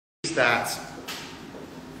that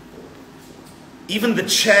even the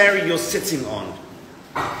chair you're sitting on,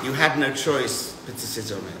 you had no choice but to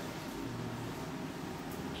sit on it.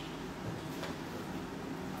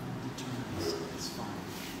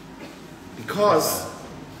 Because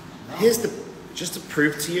just to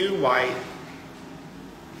prove to you why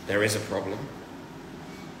there is a problem.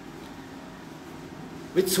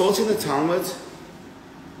 We're taught in the Talmud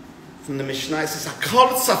from the Mishnah, it says, Hakol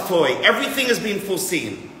Tzafoi, everything has been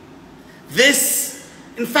foreseen. This,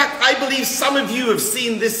 in fact, I believe some of you have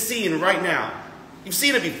seen this scene right now. You've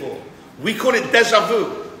seen it before. We call it déjà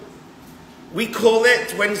vu. We call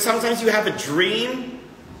it when sometimes you have a dream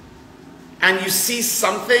and you see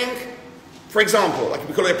something. For example, like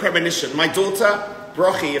we call it a premonition. My daughter,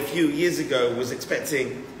 Brochi, a few years ago, was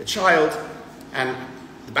expecting a child, and in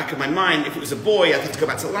the back of my mind, if it was a boy, I'd have to go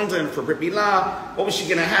back to London for Brit Milah. What was she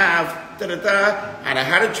going to have? Da da da. And I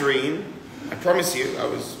had a dream. I promise you, I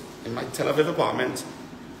was in my Tel Aviv apartment,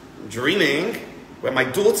 dreaming, where my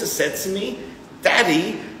daughter said to me,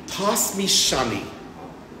 "Daddy, pass me shani."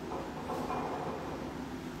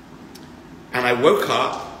 And I woke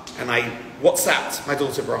up and I WhatsApped my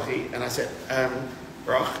daughter Brochi, and I said,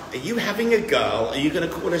 Broch, are you having a girl? Are you going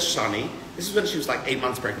to call her Shani? This is when she was like 8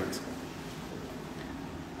 months pregnant.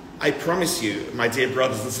 I promise you, my dear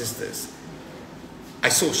brothers and sisters, I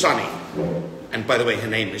saw Shani. And by the way, her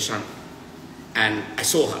name is Shani. And I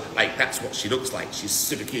saw her. Like, that's what she looks like. She's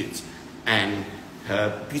super cute. And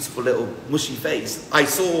her beautiful little mushy face. I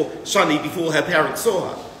saw Shani before her parents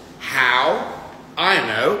saw her. How? I don't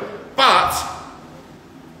know. But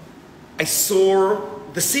I saw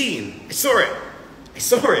the scene. I saw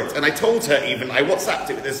it. And I told her even, I WhatsApped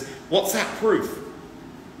it with this WhatsApp proof.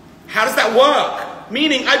 How does that work?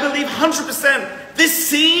 Meaning, I believe 100% this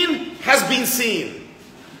scene has been seen.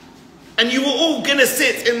 And you were all going to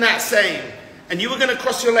sit in that same. And you were going to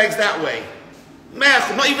cross your legs that way.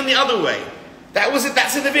 Not even the other way. That was it.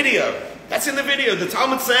 That's in the video. The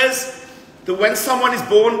Talmud says that when someone is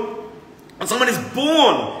born,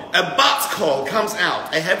 a bat call comes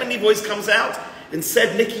out. A heavenly voice comes out and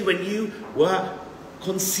said, Nikki, when you were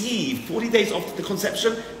conceived, 40 days after the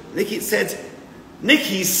conception, Nikki said,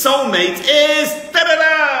 Nikki's soulmate is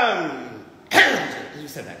da-da-dam. Who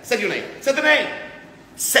said that? Said your name. Said the name.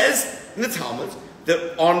 Says in the Talmud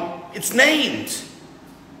that it's named.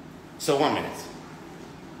 So 1 minute.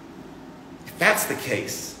 If that's the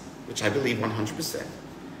case, which I believe 100%,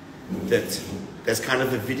 that there's kind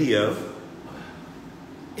of a video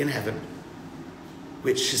in heaven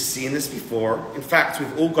which has seen this before. In fact,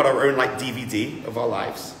 we've all got our own like DVD of our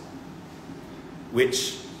lives,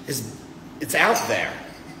 which is, it's out there.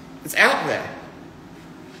 It's out there.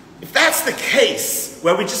 If that's the case,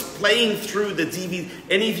 where we're just playing through the DVD,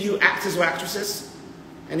 any of you actors or actresses?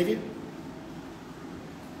 Any of you?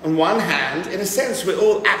 On one hand, in a sense, we're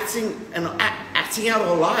all acting out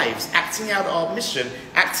our lives, acting out our mission,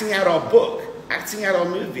 acting out our book, acting out our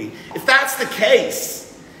movie. If that's the case,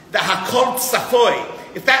 the Hakol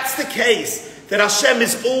Tzafoi, if that's the case, that Hashem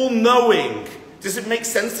is all-knowing, does it make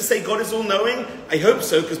sense to say God is all-knowing? I hope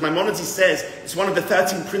so, because Maimonides says it's one of the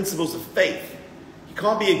 13 principles of faith. You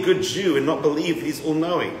can't be a good Jew and not believe that he's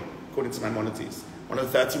all-knowing, according to Maimonides. One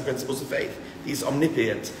of the 13 principles of faith. He's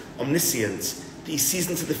omnipotent, omniscient, he sees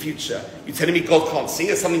into the future. You're telling me God can't see?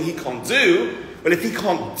 It's something he can't do? Well, if he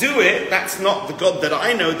can't do it, that's not the God that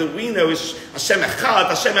I know. That we know is Hashem Echad.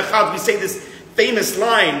 Hashem Echad, we say this famous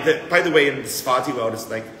line that, by the way, in the Sephardi world, it's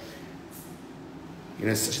like, you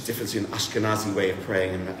know, such a difference in an Ashkenazi way of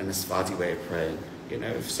praying and a Sephardi way of praying, you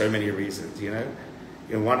know, for so many reasons, you know.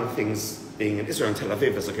 One of the things being in Israel and Tel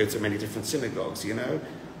Aviv, as I go to many different synagogues, you know,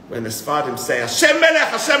 when the Sephardim say, Hashem Melech,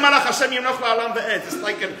 Hashem Malach, Hashem Yimnoch La'alam Ve'ed,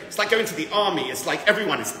 it's like going to the army. It's like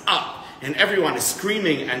everyone is up and everyone is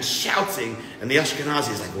screaming and shouting, and the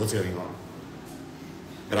Ashkenazi is like, what's going on?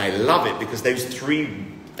 But I love it because those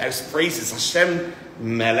phrases, Hashem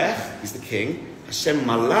Melech, he's the king, Hashem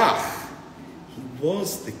Malach, he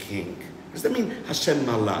was the king. What does that mean, Hashem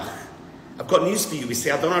Malach? I've got news for you. We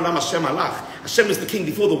say, Adonai Olam Hashem Malach. Hashem is the king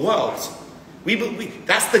before the world.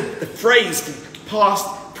 That's the phrase, past,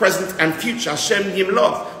 present, and future. Hashem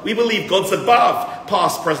Yimlov. We believe God's above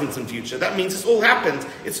past, present, and future. That means it's all happened.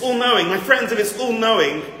 It's all knowing. My friends, if it's all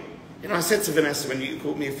knowing, you know, I said to Vanessa when you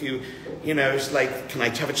called me a few, you know, she's like, can I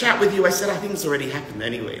have a chat with you? I said, I think it's already happened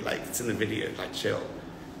anyway. Like, it's in the video. Like, chill.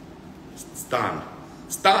 It's done.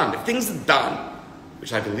 It's done. If things are done,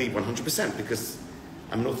 which I believe 100%, because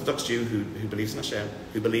I'm an Orthodox Jew who believes in Hashem,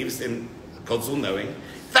 who believes in God's all-knowing.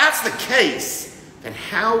 If that's the case, then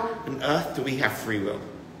how on earth do we have free will?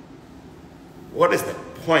 What is the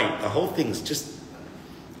point? The whole thing's just,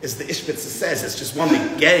 as the Ishbitzer says, it's just one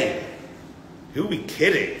big game. Who are we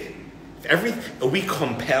kidding? Are we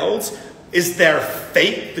compelled? Is there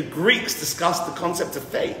fate? The Greeks discussed the concept of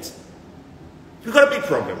fate. We've got a big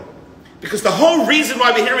problem. Because the whole reason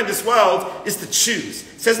why we're here in this world is to choose.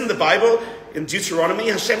 It says in the Bible, in Deuteronomy,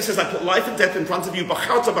 Hashem says, I put life and death in front of you.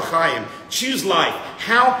 Bacharta b'chaim. Choose life.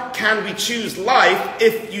 How can we choose life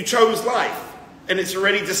if you chose life? And it's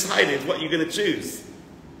already decided what you're going to choose.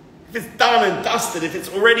 If it's done and dusted, if it's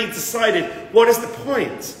already decided, what is the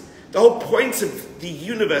point? The whole point of the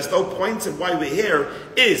universe, the whole point of why we're here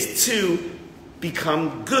is to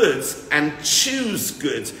become good and choose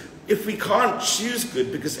good. If we can't choose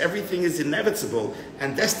good because everything is inevitable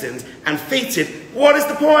and destined and fated, what is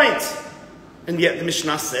the point? And yet the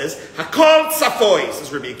Mishnah says, Hakol tzafoi,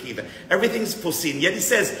 says Rabbi Akiva. Everything's foreseen. Yet he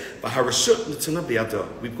says, V'harashut netuna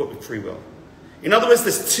biyado. We've got free will. In other words,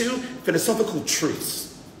 there's two philosophical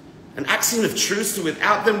truths. An axiom of truth, so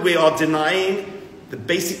without them we are denying the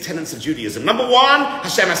basic tenets of Judaism. Number one,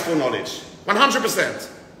 Hashem has foreknowledge. 100%.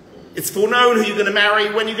 It's foreknown who you're going to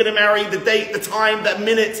marry, when you're going to marry, the date, the time, that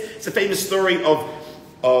minute. It's a famous story of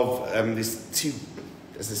there's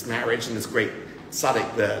this marriage and this great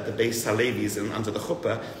tzaddik, the Beis Tel Aviv and under the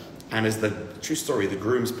chuppah, and as the true story, the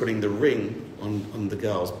groom's putting the ring on the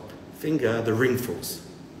girl's finger, the ring falls.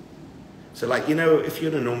 So like, you know, if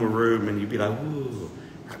you're in a normal room and you'd be like, ooh,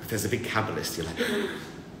 right, if there's a big Kabbalist, you're like,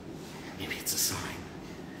 maybe it's a sign.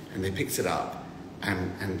 And they picked it up,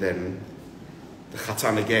 and then the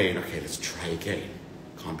Chatan again, okay, let's try again.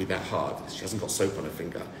 Can't be that hard. She hasn't got soap on her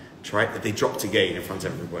finger. Try it. They dropped again in front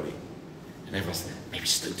of everybody. And everyone said, maybe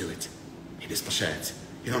just don't do it. Maybe it's Pashet.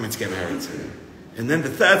 You're not meant to get married. And then the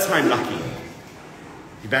third time, lucky.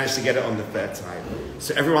 He managed to get it on the third time.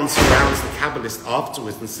 So everyone surrounds the Kabbalist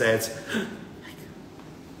afterwards and said, do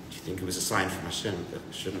you think it was a sign from Hashem that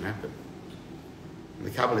it shouldn't happen? And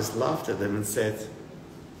the Kabbalist laughed at them and said,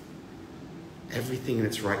 everything in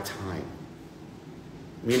its right time.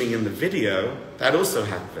 Meaning in the video, that also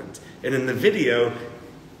happened. And in the video,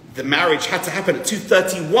 the marriage had to happen at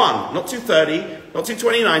 2:31, not 2:30, not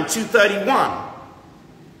 2:29, 2:31.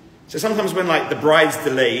 So sometimes when like the bride's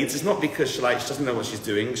delayed, it's not because she doesn't know what she's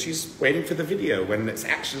doing. She's waiting for the video when it's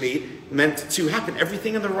actually meant to happen.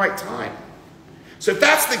 Everything in the right time. So if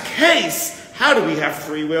that's the case, how do we have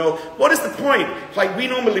free will? What is the point? Like we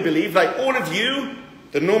normally believe, like all of you,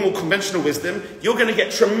 the normal conventional wisdom, you're going to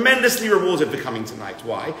get tremendously rewarded for coming tonight.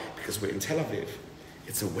 Why? Because we're in Tel Aviv.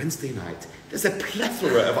 It's a Wednesday night. There's a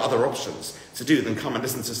plethora of other options to do than come and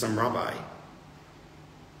listen to some rabbi.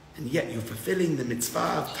 And yet you're fulfilling the mitzvah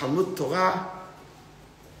of Talmud Torah.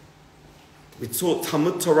 We taught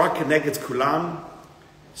Talmud Torah keneged kulam.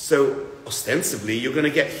 So ostensibly, you're going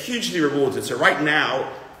to get hugely rewarded. So right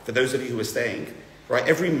now, for those of you who are staying, right,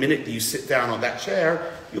 every minute that you sit down on that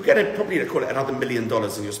chair, you'll get probably another $1 million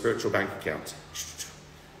in your spiritual bank account.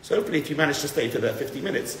 So hopefully if you manage to stay for the 50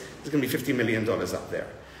 minutes, there's going to be $50 million up there.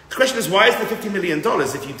 The question is, why is there $50 million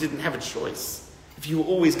if you didn't have a choice? If you were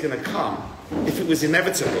always going to come? If it was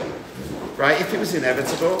inevitable? Right? If it was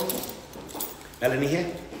inevitable... Melanie here?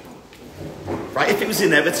 Right? If it was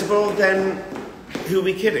inevitable, then who are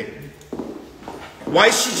we kidding? Why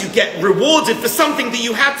should you get rewarded for something that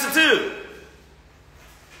you had to do?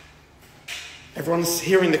 Everyone's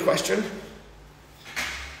hearing the question?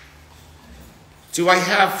 Do I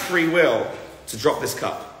have free will to drop this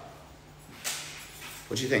cup?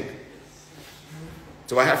 What do you think?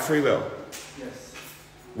 Do I have free will? Yes.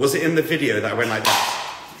 Was it in the video that I went like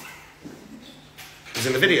that? It was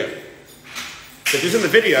in the video. So if it was in the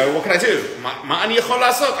video, what can I do?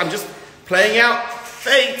 I'm just playing out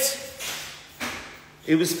fate.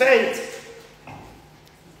 It was fate.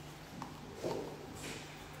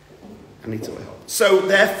 I need to help. So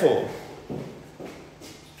therefore,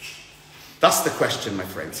 that's the question, my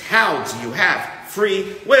friends. How do you have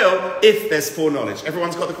free will if there's foreknowledge?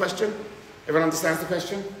 Everyone's got the question? Everyone understands the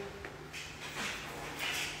question?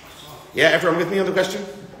 Yeah, everyone with me on the question?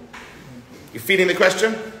 You feeling the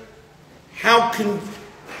question? Let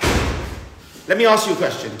me ask you a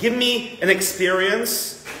question. Give me an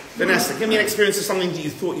experience, Vanessa, give me an experience of something that you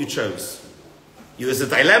thought you chose. You was a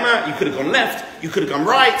dilemma, you could have gone left, you could have gone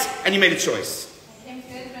right, and you made a choice.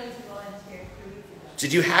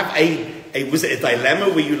 Did you have was it a dilemma?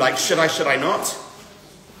 Were you like, should I not?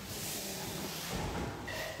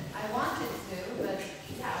 I wanted to, but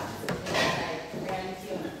yeah, like reality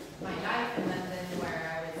of my life, and then where I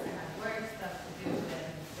had work stuff to do, and it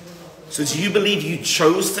was also... So do you believe you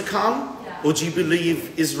chose to come? Yeah. Or do you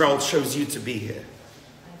believe Israel chose you to be here?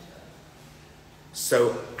 I chose.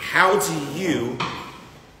 So how do you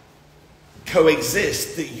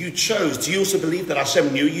coexist that you chose? Do you also believe that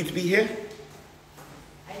Hashem knew you to be here?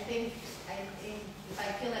 I think think if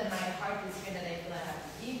I feel that my heart is here, that I feel I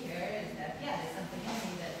have to be here, is that, yeah, there's something in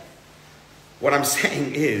me that... What I'm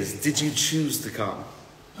saying is, did you choose to come?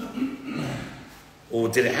 Or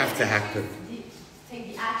did it have to happen?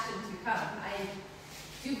 Take the action to come.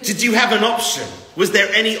 Did you have an option? Was there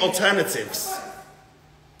any alternatives? Of course.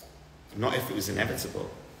 Not if it was inevitable.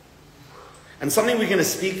 And something we're going to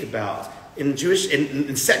speak about in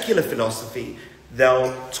in secular philosophy,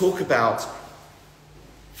 they'll talk about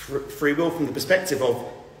free will from the perspective of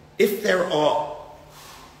if there are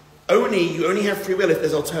you only have free will if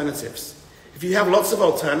there's alternatives. If you have lots of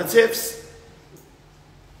alternatives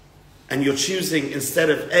and you're choosing instead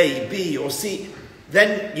of A, B, or C,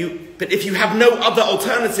 but if you have no other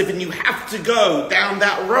alternative and you have to go down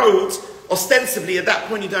that road, ostensibly at that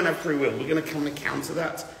point you don't have free will. We're going to come and counter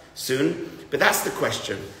that soon. But that's the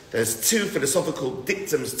question. There's two philosophical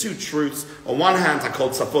dictums, two truths. On one hand, hakol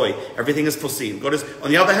tzafoi, everything is foreseen. God is.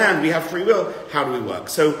 On the other hand, we have free will. How do we work?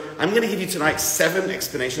 So I'm going to give you tonight 7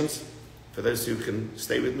 explanations, for those who can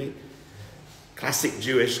stay with me. Classic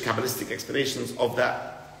Jewish Kabbalistic explanations of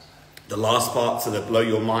that. The last part, so the blow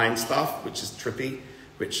your mind stuff, which is trippy,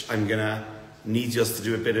 which I'm going to need us to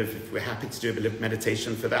do a bit of, if we're happy to do a bit of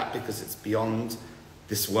meditation for that, because it's beyond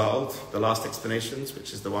this world. The last explanations,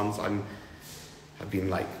 which is the ones I've been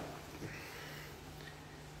like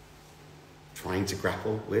trying to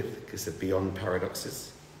grapple with, because they're beyond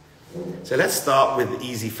paradoxes. So let's start with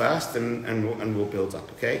easy first, and we'll build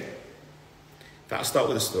up, okay? But I'll start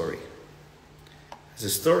with a story. There's a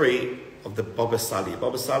story of the Baba Sali.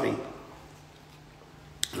 Baba Sali,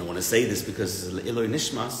 and I want to say this because Eloi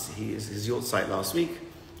Nishmas, his yurt site last week,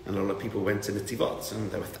 and a lot of people went to Netivot,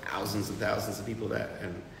 and there were thousands and thousands of people there,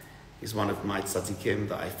 and he's one of my tzaddikim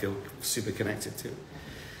that I feel super connected to.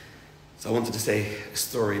 So I wanted to say a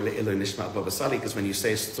story, Eloi Nishmat Baba Sali, because when you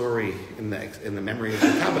say a story in the memory of the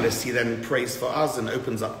Kabbalist, he then prays for us and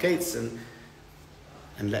opens up gates, and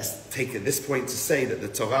let's take at this point to say that the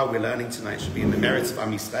Torah we're learning tonight should be in the merits of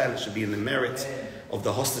Am Yisrael, it should be in the merit of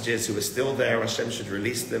the hostages who are still there. Hashem should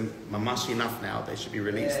release them. Mamash enough now, they should be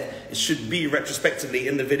released. It should be retrospectively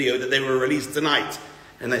in the video that they were released tonight,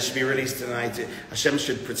 and they should be released tonight. Hashem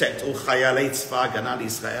should protect all Chayalei Tzva Ganal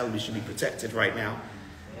Israel. We should be protected right now.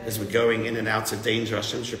 As we're going in and out of danger,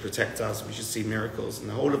 Hashem should protect us. We should see miracles. And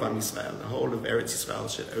the whole of Am Yisrael, the whole of Eretz Yisrael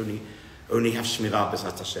should only have Shmirah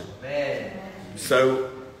B'ezrat Hashem. So,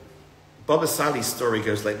 Baba Sali's story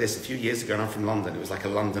goes like this. A few years ago, and I'm from London, it was like a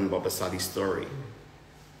London Baba Sali story.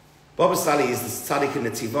 Baba Sali is the tzaddik in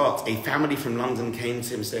Netivot. A family from London came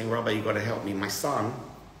to him saying, Rabbi, you've got to help me. My son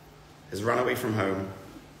has run away from home.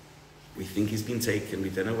 We think he's been taken. We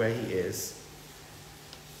don't know where he is.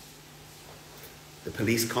 The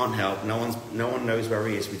police can't help. No one knows where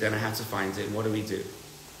he is. We don't know how to find him. What do we do?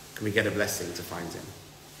 Can we get a blessing to find him?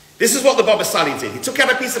 This is what the Baba Sali did. He took out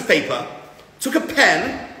a piece of paper, took a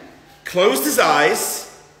pen, closed his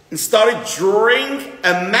eyes, and started drawing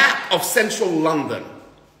a map of central London.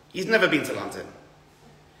 He's never been to London.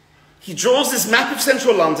 He draws this map of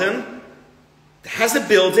central London, has a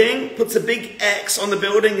building, puts a big X on the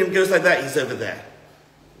building, and goes like that. He's over there.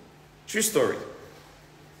 True story.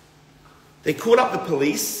 They call up the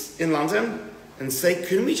police in London and say,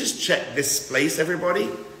 can we just check this place, everybody?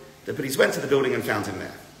 The police went to the building and found him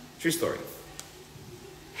there. True story.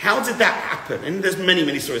 How did that happen? And there's many,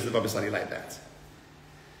 many stories of the Baba Sali like that.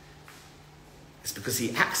 It's because he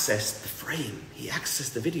accessed the frame. He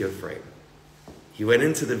accessed the video frame. He went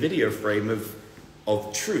into the video frame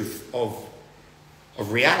of truth, of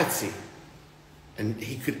reality. And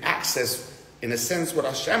he could access, in a sense, what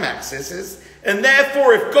Hashem accesses. And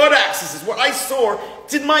therefore, if God accesses what I saw,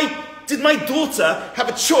 did my daughter have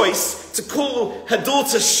a choice to call her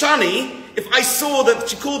daughter Shani if I saw that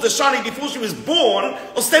she called her Shani before she was born?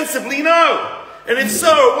 Ostensibly, no. And if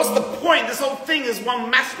so, what's the point? This whole thing is one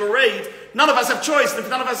masquerade. None of us have choice. And if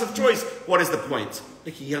none of us have choice, what is the point?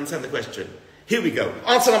 Nikki, you understand the question? Here we go.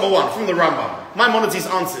 Answer number 1 from the Rambam. Maimonides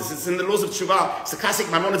answers. It's in the Laws of Tshuva. It's a classic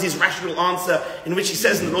Maimonides rational answer in which he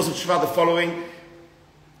says in the Laws of Tshuva the following.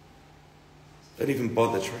 Don't even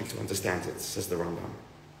bother trying to understand it, says the Rambam.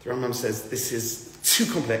 The Rambam says this is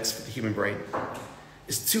too complex for the human brain.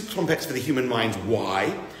 It's too complex for the human mind.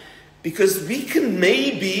 Why? Because we can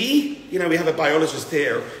maybe, we have a biologist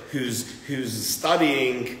here who's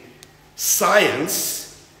studying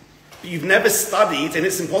science, but you've never studied, and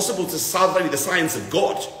it's impossible to study the science of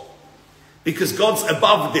God, because God's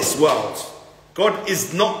above this world. God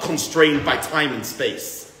is not constrained by time and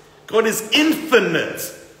space. God is infinite.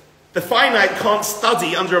 The finite can't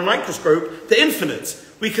study under a microscope the infinite.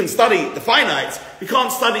 We can study the finite, we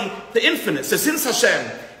can't study the infinite. So since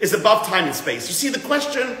Hashem is above time and space. You see, the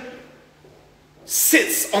question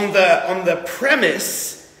sits on the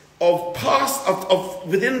premise of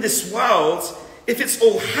within this world. If it's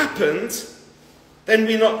all happened, then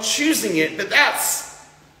we're not choosing it, but that's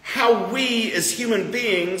how we as human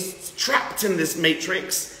beings, trapped in this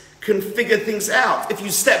matrix, can figure things out. If you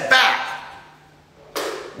step back,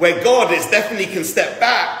 where God is definitely can step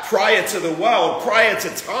back prior to the world, prior to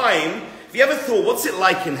time. Have you ever thought, what's it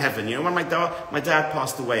like in heaven? You know, when my dad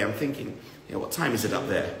passed away, I'm thinking, you know, what time is it up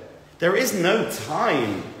there? There is no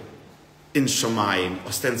time in Shamayim,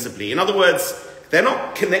 ostensibly. In other words, they're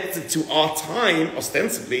not connected to our time,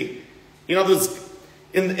 ostensibly. In other words,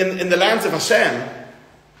 in the lands of Hashem,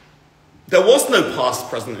 there was no past,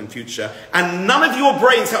 present, and future. And none of your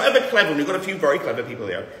brains, however clever, and we've got a few very clever people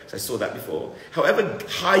here, because I saw that before, however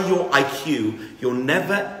high your IQ, you're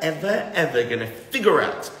never, ever, ever going to figure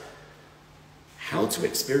out how to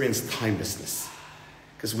experience timelessness.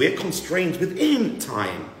 Because we're constrained within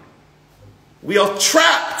time. We are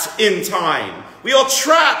trapped in time. We are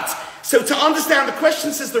trapped. So to understand the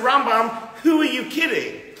question, says the Rambam, who are you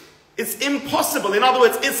kidding? It's impossible. In other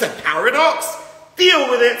words, it's a paradox. Deal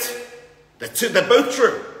with it. They're both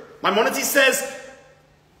true. Maimonides says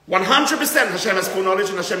 100% Hashem has full knowledge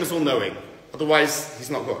and Hashem is all-knowing. Otherwise, he's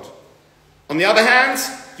not God. On the other hand,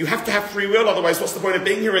 you have to have free will. Otherwise, what's the point of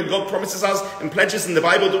being here? And God promises us and pledges in the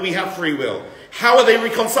Bible that we have free will. How are they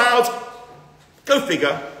reconciled? Go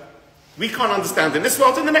figure. We can't understand in this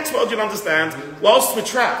world. In the next world, you'll understand. Whilst we're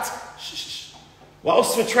trapped.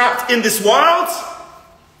 Whilst we're trapped in this world,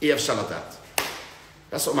 Ev Shaladat.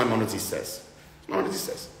 That's what Maimonides says. Maimonides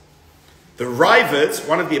says. The Raavad,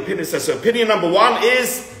 one of the opinions says, so opinion number one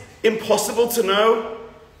is impossible to know,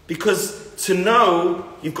 because to know,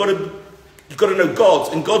 you've got to know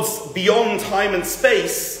God, and God's beyond time and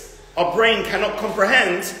space. Our brain cannot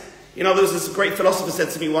comprehend. You know, there's this great philosopher said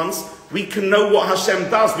to me once, we can know what Hashem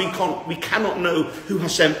does, we cannot know who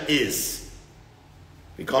Hashem is.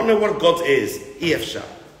 We can't know what God is, Efsha.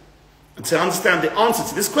 And to understand the answer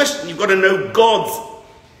to this question, you've got to know God,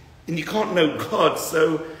 and you can't know God,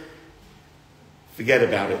 so forget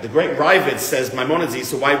about it. The great Raavad says, Maimonides,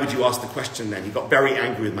 so why would you ask the question then? He got very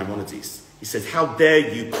angry with Maimonides. He says, how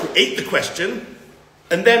dare you create the question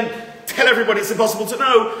and then tell everybody it's impossible to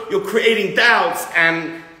know? You're creating doubts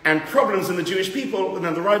and problems in the Jewish people. And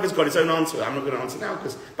then the Raavad's got his own answer. I'm not going to answer now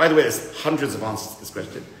because, by the way, there's hundreds of answers to this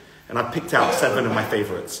question. And I've picked out 7 of my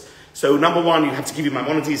favorites. So number one, you have to give you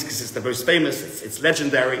Maimonides because it's the most famous. It's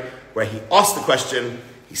legendary, where he asked the question.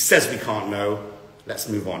 He says we can't know. Let's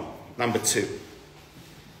move on. Number 2.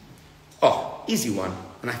 Oh, easy one.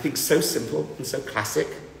 And I think so simple and so classic.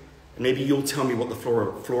 And maybe you'll tell me what the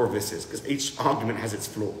flaw of this is, because each argument has its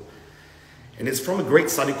flaw. And it's from a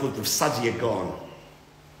great study called Rav Sadia Gaon.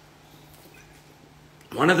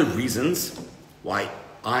 One of the reasons why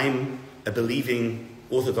I'm a believing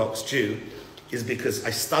Orthodox Jew is because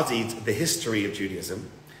I studied the history of Judaism.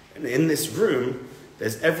 And in this room,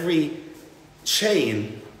 there's every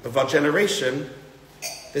chain of our generation.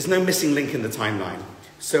 There's no missing link in the timeline.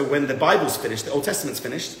 So when the Bible's finished, the Old Testament's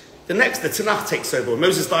finished, the Tanakh takes over. When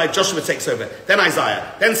Moses died, Joshua takes over. Then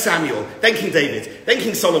Isaiah, then Samuel, then King David, then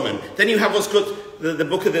King Solomon. Then you have what's called the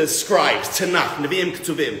book of the scribes, Tanakh, Nevi'im,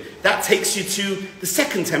 Ketuvim. That takes you to the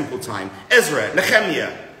Second Temple time, Ezra,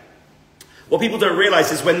 Nehemiah. What people don't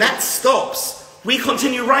realize is when that stops, we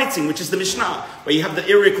continue writing, which is the Mishnah, where you have the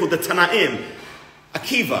area called the Tanaim,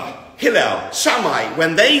 Akiva, Hillel, Shammai.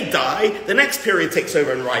 When they die, the next period takes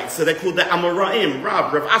over and writes. So they're called the Amoraim,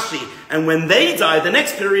 Rav Ashi. And when they die, the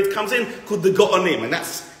next period comes in called the Gaonim. And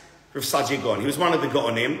that's Rav Sadia Gaon. He was one of the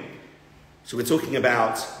Gaonim. So we're talking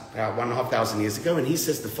about 1,500 years ago. And he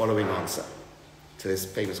says the following answer to this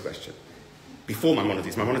famous question. Before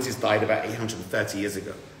Maimonides. Maimonides died about 830 years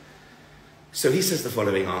ago. So he says the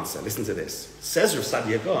following answer. Listen to this. Says Rav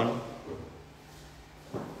Sadia Gaon,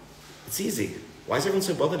 it's easy. Why is everyone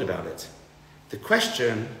so bothered about it? The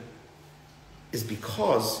question is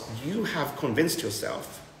because you have convinced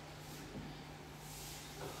yourself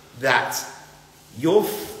that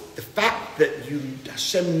the fact that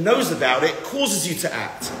Hashem knows about it causes you to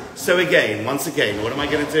act. So again, once again, what am I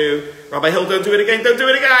going to do? Rabbi Hill, don't do it again, don't do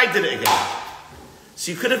it again. I did it again.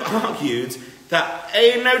 So you could have argued that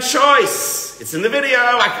ain't no choice. It's in the video.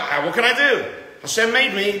 What can I do? Hashem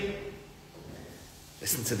made me.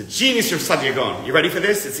 Listen to the genius of Sadia Gaon. You ready for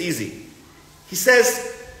this? It's easy. He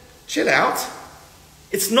says, chill out.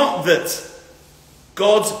 It's not that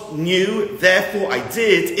God knew, therefore I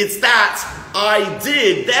did. It's that I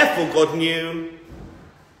did, therefore God knew.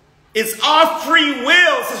 It's our free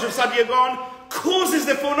will, says Rav Sadia Gaon, causes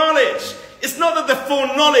the foreknowledge. It's not that the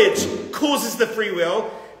foreknowledge causes the free will.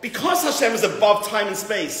 because Hashem is above time and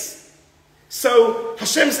space, so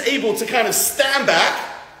Hashem's able to kind of stand back,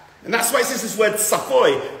 and that's why it says this word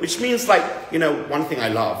safoy, which means like, one thing I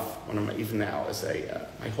love, even now as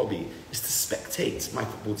my hobby, is to spectate my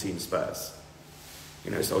football team, Spurs.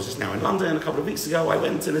 So I was just now in London a couple of weeks ago. I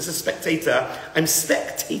went, and as a spectator, I'm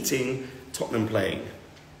spectating Tottenham playing.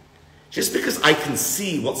 Just because I can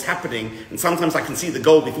see what's happening, and sometimes I can see the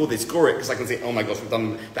goal before they score it, because I can say, oh my gosh, we've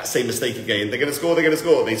done that same mistake again. They're going to score,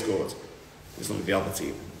 they scored. It's not the other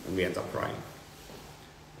team, and we end up crying.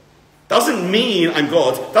 Doesn't mean I'm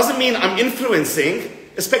God, doesn't mean I'm influencing.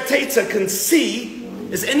 A spectator can see.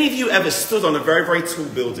 Has any of you ever stood on a very, very tall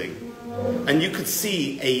building, and you could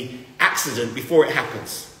see a accident before it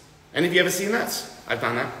happens? Any of you ever seen that? I've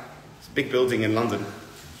done that. It's a big building in London,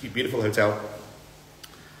 beautiful hotel.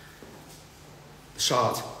 The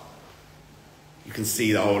Shard. You can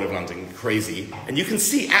see the whole of London, crazy. And you can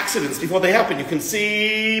see accidents before they happen. You can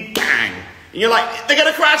see, bang. And you're like, they're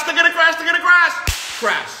going to crash, they're going to crash, they're going to crash.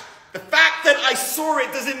 Crash. The fact that I saw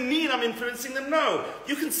it doesn't mean I'm influencing them. No.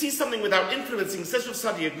 You can see something without influencing. Says Rav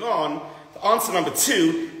Sadia Gaon, the answer number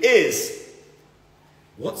 2 is,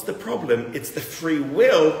 what's the problem? It's the free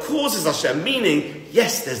will causes Hashem. Meaning,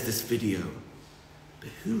 yes, there's this video. But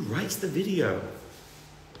who writes the video?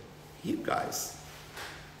 You guys.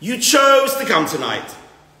 You chose to come tonight.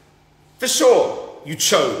 For sure, you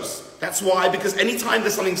chose. That's why, because anytime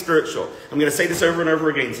there's something spiritual, I'm going to say this over and over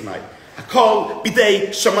again tonight. Hakol bidei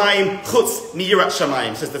shamayim chutz miyirat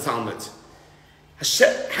shamayim, says the Talmud.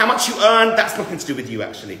 Hashem, how much you earn, that's nothing to do with you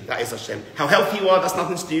actually. That is Hashem. How healthy you are, that's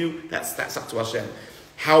nothing to do. That's up to Hashem.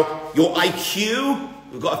 How your IQ,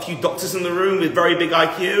 we've got a few doctors in the room with very big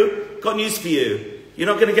IQ. Got news for you. You're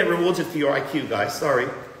not going to get rewarded for your IQ, guys. Sorry.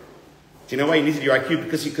 Do you know why you needed your IQ?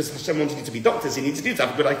 Because Hashem wanted you to be doctors. He needed you to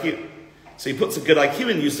have a good IQ. So he puts a good IQ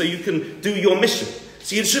in you so you can do your mission.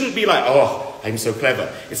 So you shouldn't be like, oh, I'm so clever.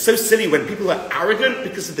 It's so silly when people are arrogant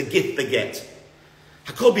because of the gift they get.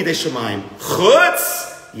 Hakol bidei shamayim.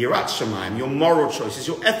 Chutz yirat shamayim. Your moral choices,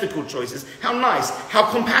 your ethical choices. How nice, how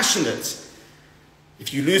compassionate.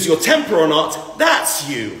 If you lose your temper or not, that's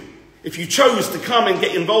you. If you chose to come and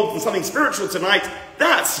get involved in something spiritual tonight,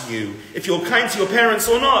 that's you. If you're kind to your parents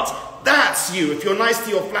or not, that's you. If you're nice to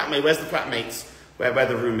your flatmate, where's the flatmates? Where are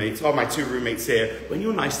the roommates? Oh, my 2 roommates here. When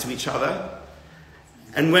you're nice to each other,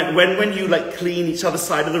 and when you like clean each other's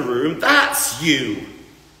side of the room, that's you.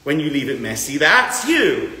 When you leave it messy, that's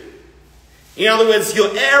you. In other words, your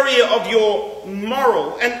area of your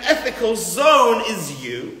moral and ethical zone is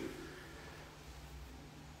you.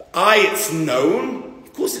 It's known.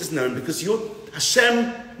 Of course it's known because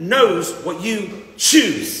Hashem knows what you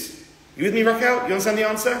choose. You with me, Raquel? You understand the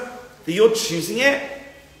answer? That you're choosing it.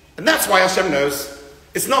 And that's why Hashem knows.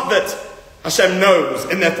 It's not that Hashem knows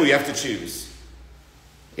and therefore you have to choose.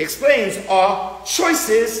 He explains our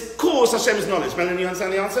choices cause Hashem's knowledge. Melanie, you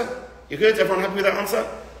understand the answer? You good? Everyone happy with that answer?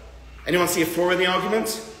 Anyone see a flaw in the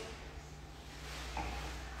argument? I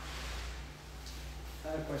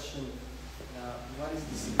have a question. What is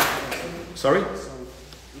the significance? Sorry? So,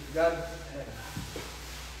 if God,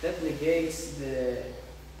 that negates the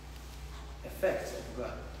effect of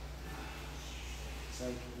God. It's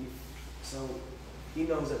like, so he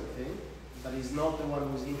knows everything, but he's not the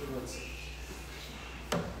one who's influencing.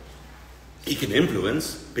 He can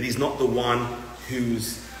influence, but he's not the one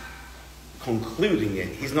who's concluding it.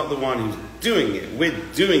 He's not the one who's doing it. We're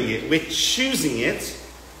doing it. We're choosing it.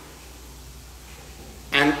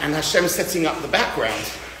 And Hashem's setting up the background.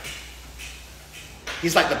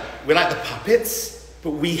 We're like the puppets,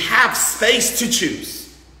 but we have space to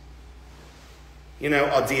choose.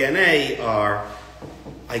 Our DNA, our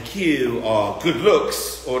IQ, our good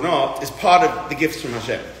looks or not, is part of the gifts from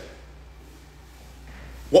Hashem.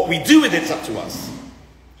 What we do with it's up to us.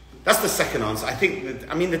 That's the second answer.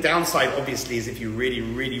 The downside obviously is if you really,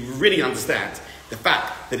 really, really understand the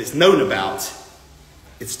fact that it's known about,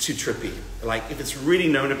 it's too trippy. Like, if it's really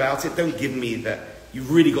known about it, don't give me that you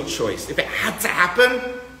really got choice. If it had to happen,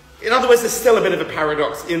 in other words, there's still a bit of a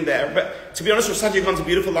paradox in there. But to be honest, Rav Sadia Gaon's a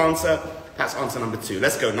beautiful answer. That's answer number 2.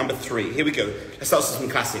 Let's go, number 3. Here we go. Let's start with some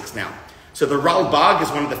classics now. So the Ralbag is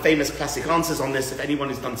one of the famous classic answers on this. If anyone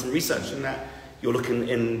has done some research in that, you're looking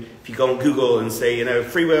in, if you go on Google and say,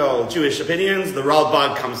 free will, Jewish opinions, the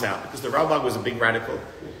Ralbag comes out. Because the Ralbag was a big radical.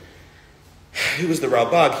 Who was the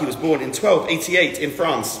Ralbag? He was born in 1288 in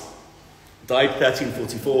France. Died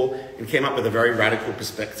 1344 and came up with a very radical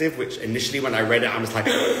perspective, which initially when I read it, I was like,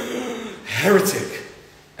 heretic.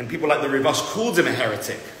 And people like the Rivash called him a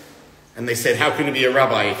heretic. And they said, how can you be a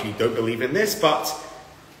rabbi if you don't believe in this? But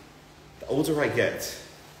the older I get,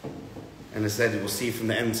 And instead, we'll see from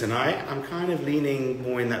the end tonight, I'm kind of leaning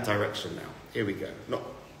more in that direction now. Here we go. Not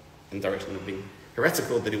in the direction of being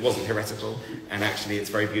heretical, that it wasn't heretical, and actually it's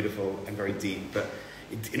very beautiful and very deep. But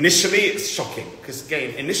initially, it's shocking. Because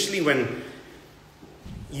again, initially when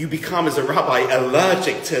you become, as a rabbi,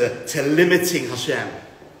 allergic to limiting Hashem,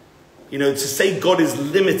 to say God is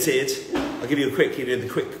limited, I'll give you a quick, the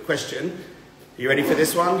quick question. Are you ready for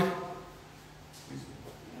this one?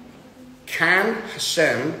 Can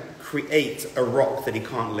Hashem create a rock that he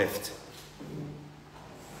can't lift?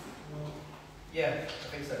 Yeah,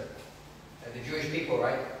 I think so. And the Jewish people,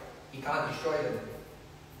 right? He can't destroy them.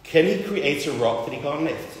 Can he create a rock that he can't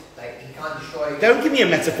lift? Like, he can't destroy... Don't give me a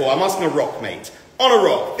metaphor. I'm asking a rock, mate. On a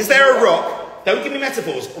rock. Is there a rock? Don't give me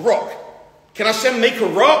metaphors. A rock. Can Hashem make a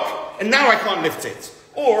rock and now I can't lift it?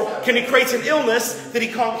 Or can he create an illness that he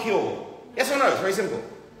can't cure? Yes or no? It's very simple.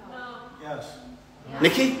 No. Yes.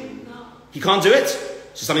 Nikki? No. He can't do it?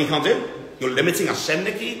 So something he can't do? You're limiting Hashem,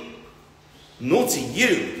 Nikki? Naughty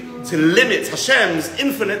you to limit Hashem's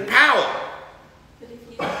infinite power. But if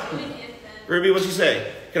he's doing it, then... Ruby, what do you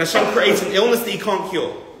say? Can Hashem create an illness that he can't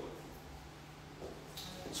cure?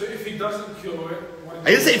 So if he doesn't cure it...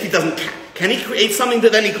 I didn't say if he doesn't. Can he create something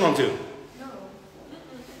that then he can't do? No.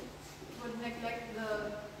 Would neglect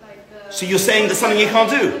the... So you're saying there's something he can't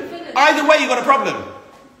do? Either way, you've got a problem.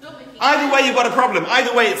 Either way, you've got a problem.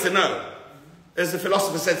 Either way, it's a no. As the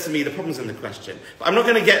philosopher said to me, the problem's in the question. But I'm not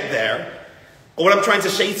going to get there. What I'm trying to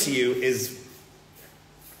say to you is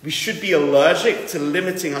we should be allergic to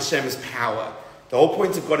limiting Hashem's power. The whole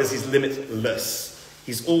point of God is he's limitless.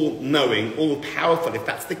 He's all-knowing, all-powerful. If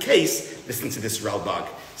that's the case, listen to this Ralbag.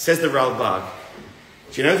 Says the Ralbag,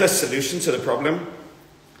 do you know the solution to the problem?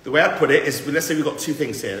 The way I'd put it is, let's say we've got two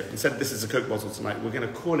things here. Instead of this is a Coke bottle tonight, we're going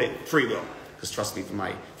to call it free will. Because trust me,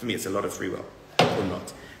 for me, it's a lot of free will. Or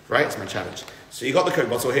not. Right? It's my challenge. So you got the Coke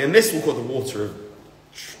bottle here, and this we'll call the water of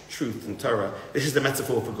truth and Torah. This is the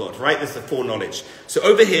metaphor for God, right? This is the foreknowledge. So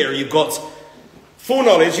over here, you've got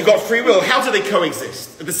foreknowledge, you've got free will. How do they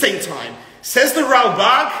coexist at the same time? Says the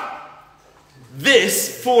Ralbag,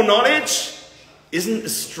 this foreknowledge isn't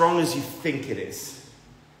as strong as you think it is.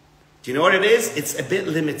 Do you know what it is? It's a bit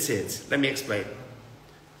limited. Let me explain.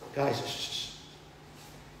 Guys, shh.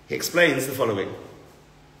 He explains the following.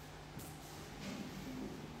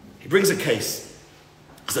 He brings a case.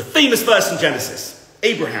 It's a famous verse in Genesis.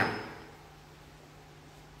 Abraham.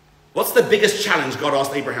 What's the biggest challenge God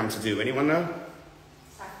asked Abraham to do? Anyone know?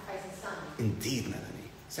 Sacrifice his son. Indeed, Melanie.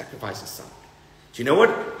 Sacrifice his son. Do you know what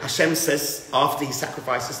Hashem says after he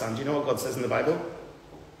sacrificed his son? Do you know what God says in the Bible?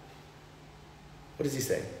 What does he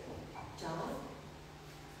say? John?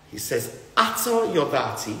 He says, Ato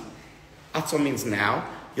yodati. Ato means now.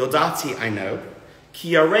 Yodati, I know.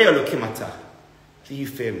 Ki yarei elokim ata. Do you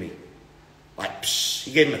fear me? Like psh.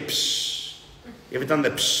 He gave him a psh. You ever done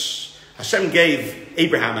the psh? Hashem gave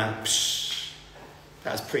Abraham a psh.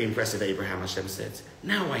 That was pretty impressive, Abraham, Hashem said.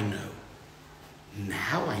 Now I know.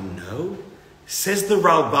 Now I know? Says the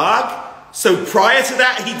Ralbag. So prior to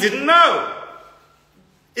that, he didn't know.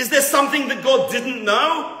 Is there something that God didn't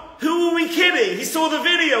know? Who are we kidding? He saw the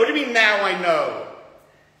video. What do you mean, now I know?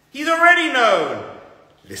 He's already known.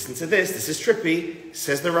 Listen to this. This is trippy.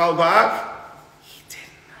 Says the Ralbag. He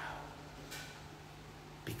didn't know.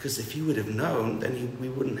 Because if he would have known, then we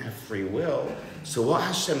wouldn't have free will. So what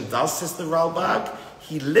Hashem does, says the Ralbag,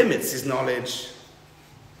 he limits his knowledge.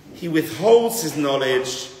 He withholds his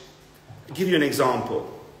knowledge. I'll give you an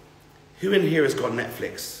example. Who in here has got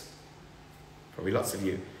Netflix? Probably lots of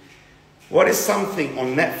you. What is something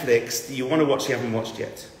on Netflix that you want to watch you haven't watched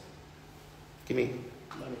yet? Give me.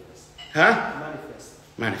 Manifest. Huh? Manifest.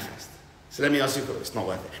 Manifest. So let me ask you, it's not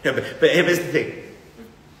worth it. No, but here's the thing.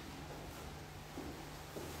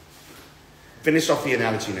 Finish off the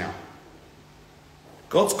analogy now.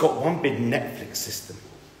 God's got one big Netflix system.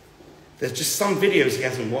 There's just some videos he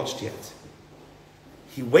hasn't watched yet.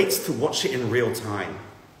 He waits to watch it in real time.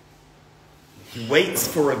 He waits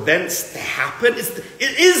for events to happen.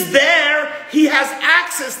 It is there. He has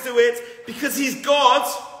access to it because he's God.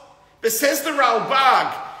 But says the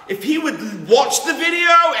Ralbag, if he would watch the video,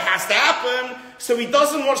 it has to happen. So he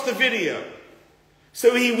doesn't watch the video.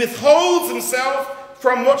 So he withholds himself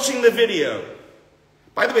from watching the video.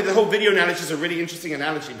 By the way, the whole video analogy is a really interesting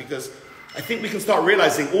analogy because I think we can start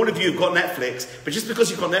realizing all of you have got Netflix, but just because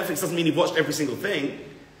you've got Netflix doesn't mean you've watched every single thing.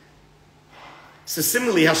 So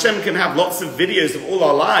similarly, Hashem can have lots of videos of all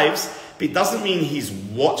our lives, but it doesn't mean he's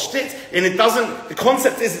watched it. And the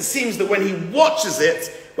concept is, it seems that when he watches it,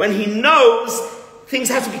 when he knows, things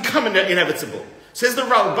have to become inevitable. Says the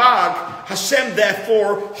Ralbag, Hashem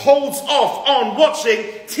therefore holds off on watching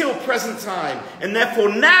till present time. And therefore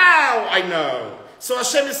now I know. So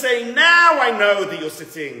Hashem is saying, now I know that you're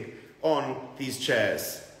sitting on these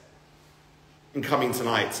chairs and coming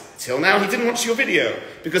tonight. Till now he didn't watch your video.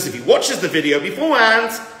 Because if he watches the video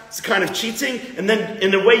beforehand, it's kind of cheating, and then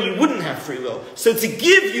in a way you wouldn't have free will. So to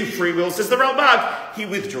give you free will, says the Ralbag, he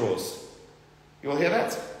withdraws. You all hear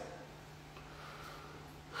that?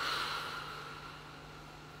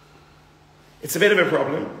 It's a bit of a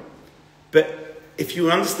problem, but if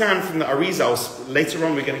you understand from the Arizal, later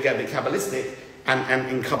on we're going to get a bit Kabbalistic, and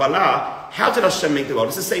in Kabbalah, how did Hashem make the world?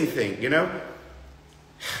 It's the same thing, you know?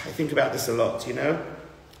 I think about this a lot, you know?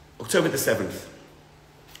 October the 7th.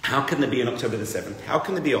 How can there be an October the 7th? How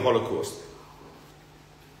can there be a Holocaust?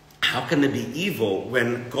 How can there be evil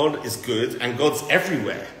when God is good and God's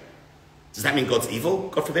everywhere? Does that mean God's evil?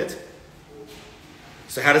 God forbid.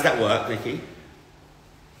 So how does that work, Nikki?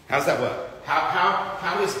 How does that work?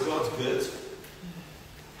 How is God good?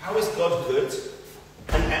 How is God good?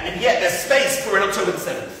 And yet there's space for an October the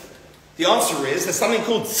 7th. The answer is there's something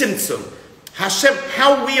called Tzimtzum. Hashem,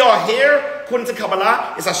 how we are here, according to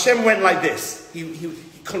Kabbalah, is Hashem went like this. He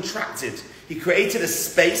contracted. He created a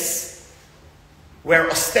space where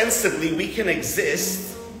ostensibly we can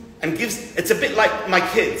exist and gives, it's a bit like my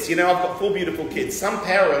kids. You know, I've got 4 beautiful kids. Some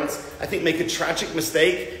parents, I think, make a tragic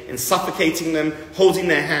mistake in suffocating them, holding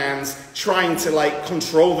their hands, trying to like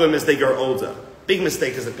control them as they grow older. Big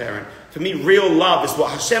mistake as a parent. For me, real love is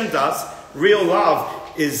what Hashem does. Real love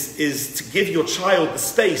is to give your child the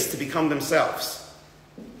space to become themselves,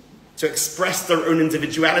 to express their own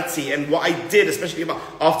individuality. And what I did, especially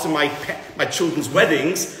after my children's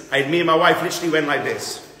weddings, me and my wife literally went like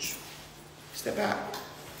this. Step back.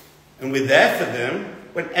 And we're there for them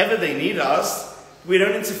whenever they need us. We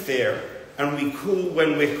don't interfere. And we call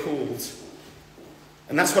when we're called.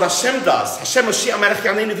 And that's what Hashem does. Hashem Moshiach Melech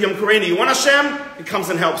Yaneinu V'Yom Koreinu. You want Hashem? He comes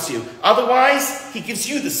and helps you. Otherwise, he gives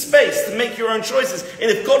you the space to make your own choices. And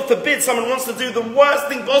if God forbid someone wants to do the worst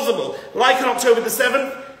thing possible, like on October the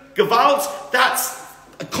 7th, Gewalt, that's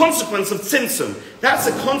a consequence of Tzimtzum. That's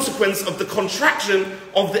a consequence of the contraction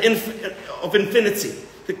of infinity.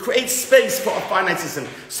 That creates space for a finitism.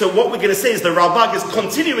 So what we're going to say is the Ralbag is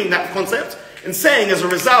continuing that concept and saying as a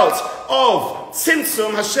result of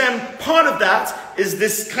Tzimtzum, Hashem, part of that is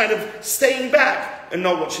this kind of staying back and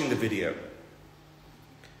not watching the video.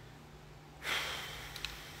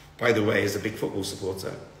 By the way, as a big football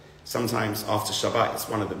supporter, sometimes after Shabbat, it's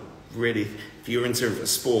one of the really, if you're into a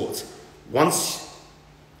sport, once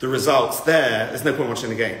the result's there's no point watching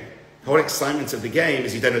the game. The whole excitement of the game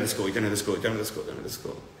is you don't know the score, you don't know the score, you don't know the score, you don't know the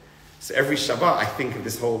score. So every Shabbat I think of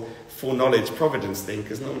this whole foreknowledge providence thing,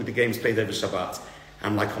 because normally the game's played over Shabbat.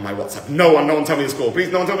 I'm like on my WhatsApp, no one tell me the score,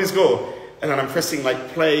 please no one tell me the score. And then I'm pressing like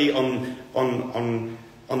play on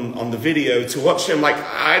the video to watch it. I'm like,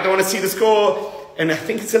 I don't want to see the score. And I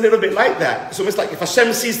think it's a little bit like that. It's almost like if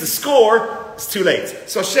Hashem sees the score, it's too late.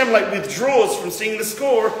 So Hashem like withdraws from seeing the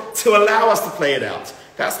score to allow us to play it out.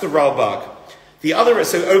 That's the Ralbag. The other,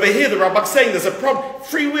 so over here the Ralbag's saying there's a problem.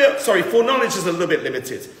 Foreknowledge is a little bit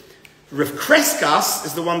limited. Rav Kreskas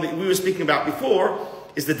is the one that we were speaking about before,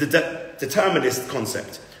 is the determinist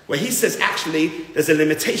concept, where he says actually there's a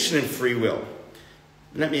limitation in free will.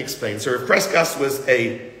 Let me explain. So Rav Kreskas was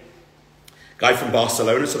a guy from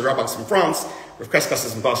Barcelona, so the Ralbag's from France. Rav Kreskas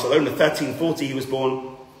is from Barcelona, 1340 he was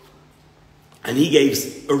born, and he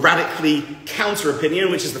gave a radically counter opinion,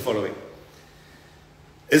 which is the following.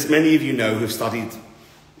 As many of you know who've studied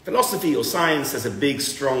philosophy or science, there's a big,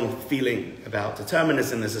 strong feeling about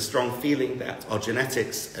determinism. There's a strong feeling that our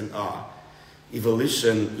genetics and our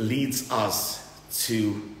evolution leads us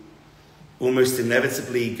to almost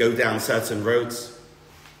inevitably go down certain roads.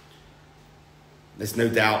 There's no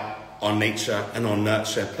doubt our nature and our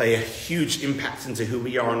nurture play a huge impact into who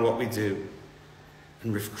we are and what we do.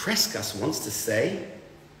 And Rav Kreskas wants to say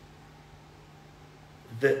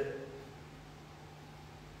that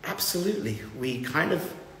absolutely, we kind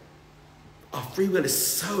of, our free will is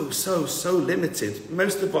so limited.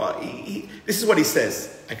 Most of our, this is what he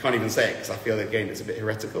says. I can't even say it because I feel that, again, it's a bit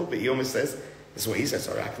heretical, but he almost says, this is what he says,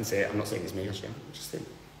 sorry, I can say it. I'm not saying it's me, Hashem, I'm just saying.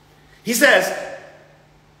 He says,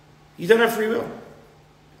 you don't have free will.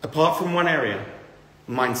 Apart from one area,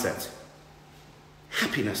 mindset.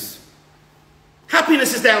 Happiness.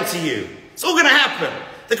 Happiness is down to you. It's all going to happen.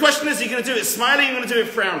 The question is, are you going to do it smiling, or are you going to do it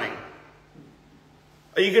frowning?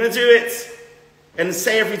 Are you going to do it and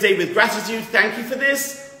say every day with gratitude, thank you for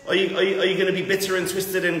this? Or are you going to be bitter and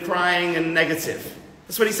twisted and crying and negative?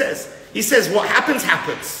 That's what he says. He says what happens,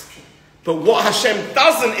 happens. But what Hashem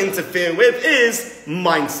doesn't interfere with is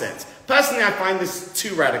mindset. Personally, I find this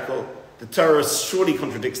too radical. The Torah surely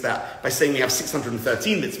contradicts that by saying we have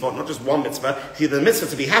 613 mitzvot, not just one mitzvah. It's either the mitzvah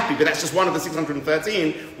to be happy, but that's just one of the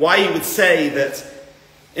 613. Why he would say that,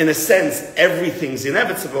 in a sense, everything's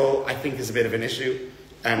inevitable, I think is a bit of an issue,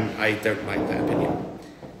 and I don't like that opinion.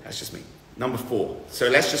 That's just me. Number 4. So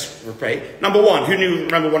let's just replay. Number 1. Who knew?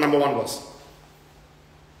 Remember what number 1 was?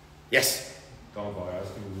 Yes.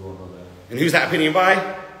 And who's that opinion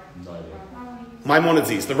by?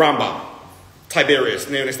 Maimonides, the Rambam. Tiberius.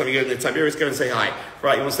 Next time you go to Tiberius, go and say hi.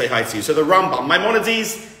 Right, he wants to say hi to you. So the Rambam.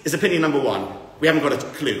 Maimonides is opinion number 1. We haven't got a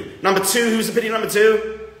clue. Number 2, who's opinion number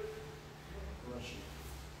 2?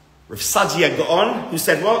 Rav Sadia Gaon, who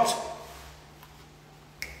said what?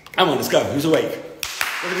 Come on, let's go. Who's awake?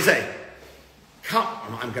 What did he say?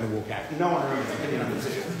 I'm going to walk out. No one remembers opinion number 2.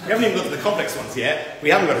 We haven't even got to the complex ones yet. We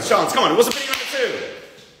haven't got a chance. Come on, what's opinion number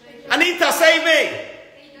 2? Anita, save me!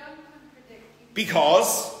 They don't contradict.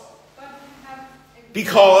 Because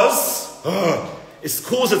it's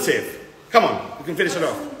causative. Come on, we can finish it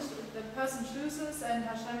off. The person chooses and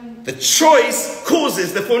Hashem... The choice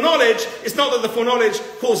causes the foreknowledge. It's not that the foreknowledge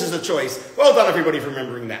causes the choice. Well done, everybody, for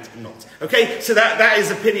remembering that. Not. Okay, so that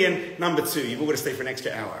is opinion number 2. You've all got to stay for an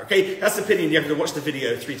extra hour. Okay, that's opinion. You have to watch the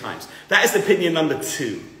video 3 times. That is opinion number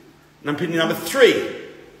 2. And opinion number 3,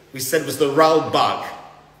 we said, was the Ralbag.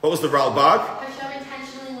 What was the Ralbag? Hashem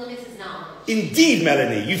intentionally limits his knowledge. Indeed,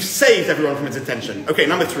 Melanie, you've saved everyone from its attention. Okay,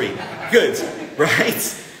 number 3. Good.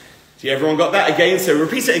 Right? Everyone got that again? So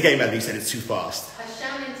repeat it again, Melanie. You said it's too fast.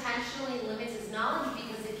 Hashem intentionally limits his knowledge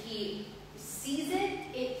because if he sees it,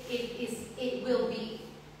 it will be.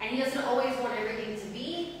 And he doesn't always want everything to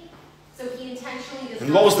be. So he intentionally does.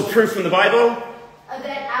 And what was the proof from the Bible? That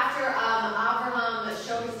after Abraham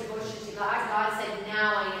showed his devotion to God, God said,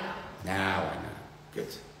 now I know. Now I know.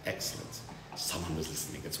 Good. Excellent. Someone was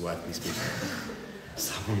listening. It's worth me speaking.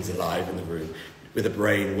 Someone's alive in the room with a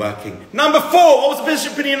brain working. Number 4. What was the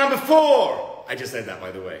Bishop's opinion number 4? I just said that, by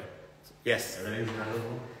the way. Yes.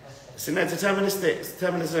 So no,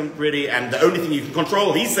 determinism, really, and the only thing you can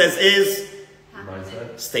control, he says, is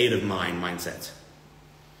Mindset. State of mind, mindset.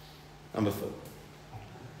 Number 4.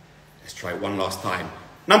 Let's try it one last time.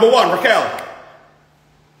 Number 1, Raquel.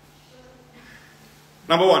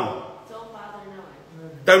 Number 1. Don't bother knowing.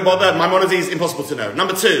 Don't bother. Maimonides is impossible to know.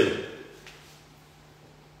 Number 2.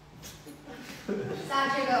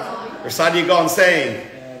 Rasadia Gon saying.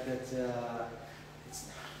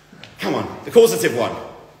 Come on, the causative one.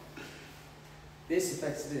 This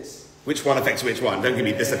affects this. Which one affects which one? Don't give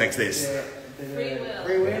me this affects this. Free will.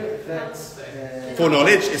 Free will affects...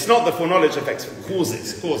 Foreknowledge. It's not the foreknowledge affects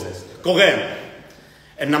causes. Gorem.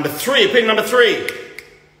 And number 3, opinion number 3.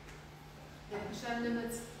 Hashem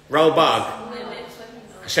limits... Ralbag.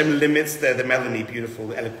 Hashem limits the Melanie,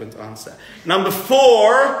 beautiful, eloquent answer. Number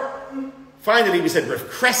 4, finally we said Rav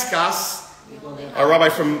Kreskas, a rabbi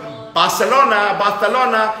from Barcelona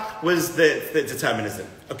was the determinism.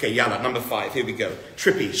 Okay, Yalla, number 5, here we go.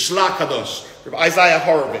 Trippy, Shla Kadosh, Rabbi Isaiah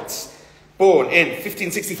Horowitz, born in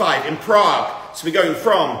 1565 in Prague. So we're going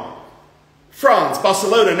from France,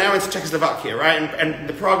 Barcelona, now into Czechoslovakia, right? And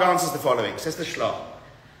the Prague answers the following. Says the Shla.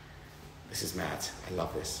 This is mad. I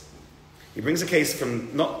love this. He brings a case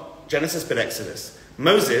from not Genesis but Exodus.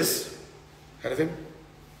 Moses, heard of him?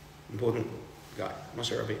 Important guy,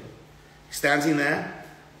 Moshe Rabbi. He's standing there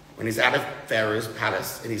when he's out of Pharaoh's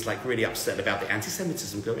palace and he's like really upset about the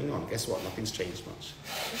anti-Semitism going on. Guess what? Nothing's changed much.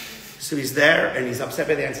 So he's there and he's upset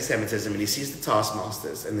by the anti-Semitism and he sees the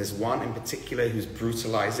taskmasters and there's one in particular who's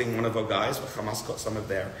brutalizing one of our guys where Hamas got some of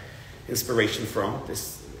their inspiration from,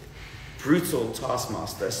 this brutal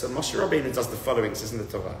taskmaster. So Moshe Rabbeinu does the following, says in the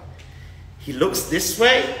Torah. He looks this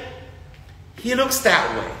way, he looks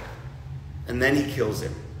that way, and then he kills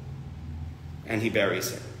him. And he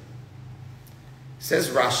buries him. Says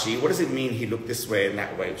Rashi, what does it mean he looked this way and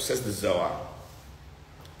that way? Says the Zohar.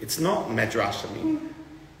 It's not Medrash,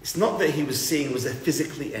 it's not that he was seeing, was there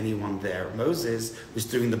physically anyone there? Moses was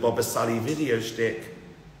doing the Baba Sali video shtick.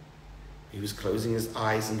 He was closing his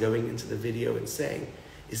eyes and going into the video and saying,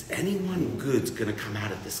 is anyone good going to come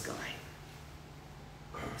out of this guy?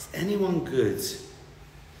 Is anyone good?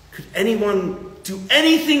 Could anyone do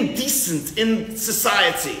anything decent in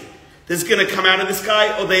society that's going to come out of this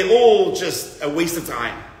guy? Or are they all just a waste of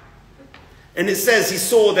time? And it says he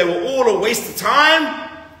saw they were all a waste of time,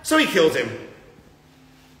 so he killed him.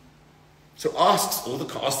 So ask the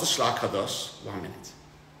Shla Kadosh, 1 minute.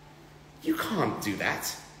 You can't do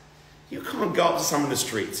that. You can't go up to someone in the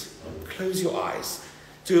street, close your eyes,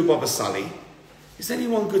 do a Baba Sali. Is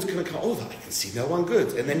anyone good going to come? Oh, I can see no one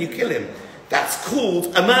good. And then you kill him. That's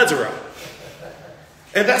called a murderer.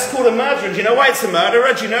 And that's called a murderer. And do you know why it's a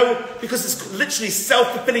murderer? Do you know? Because it's literally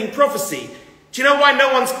self-fulfilling prophecy. Do you know why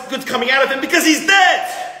no one's good coming out of him? Because he's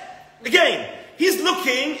dead. Again, he's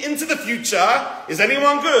looking into the future. Is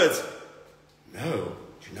anyone good? No.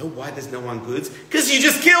 Do you know why there's no one good? Because you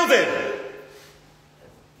just killed him.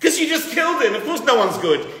 Because you just killed him. Of course no one's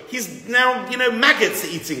good. He's now, maggots are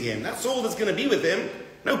eating him. That's all that's going to be with him.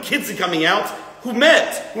 No kids are coming out. Who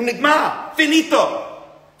met? Who nigma? Finito.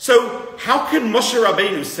 So how can Moshe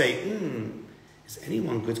Rabbeinu say, is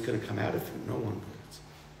anyone good going to come out of him? No one good.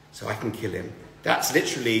 So I can kill him. That's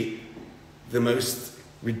literally the most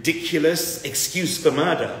ridiculous excuse for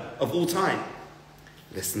murder of all time.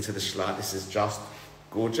 Listen to the shla. This is just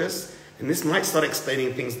gorgeous. And this might start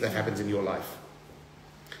explaining things that have happened in your life.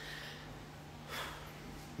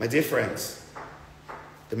 My dear friends,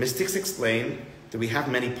 the mystics explain that we have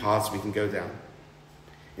many paths we can go down.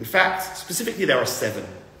 In fact, specifically there are 7.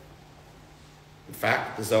 In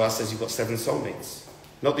fact, the Zohar says you've got 7 soulmates.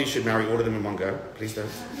 Not that you should marry all of them in one go. Please don't.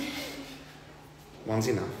 One's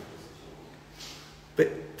enough.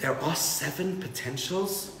 But there are 7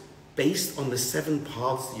 potentials based on the 7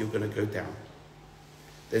 paths that you're going to go down.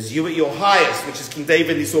 There's you at your highest, which is King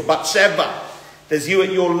David, he saw Bathsheba. There's you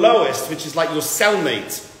at your lowest, which is like your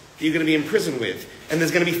cellmate that you're going to be in prison with. And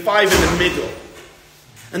there's going to be 5 in the middle.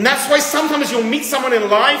 And that's why sometimes you'll meet someone in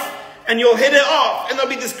life and you'll hit it off and there'll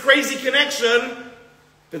be this crazy connection,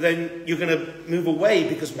 but then you're going to move away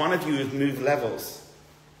because one of you has moved levels.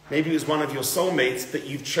 Maybe it was one of your soulmates, but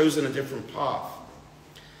you've chosen a different path.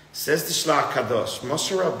 Says the Shla Kadosh,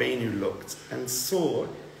 Moshe Rabbeinu looked and saw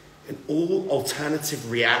in all alternative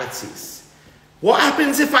realities. What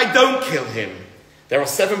happens if I don't kill him? There are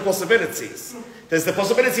 7 possibilities. There's the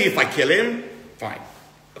possibility if I kill him, fine.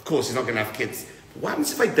 Of course, he's not going to have kids. But what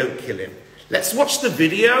happens if I don't kill him? Let's watch the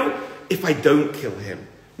video if I don't kill him.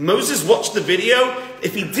 Moses watched the video.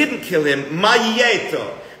 If he didn't kill him,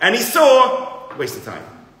 mayeto. And he saw, waste of time.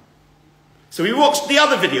 So he watched the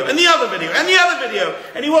other video, and the other video, and the other video.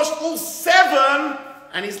 And he watched all 7.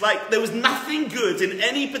 And he's like, there was nothing good in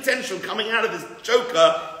any potential coming out of this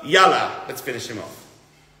joker. Yalla, let's finish him off.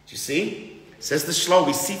 Do you see? Says the Shlo,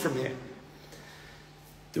 we see from here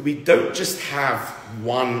that we don't just have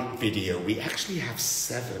one video, we actually have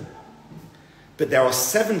 7. But there are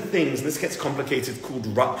 7 things, and this gets complicated,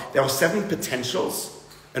 there are 7 potentials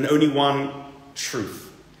and only one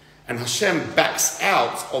truth. And Hashem backs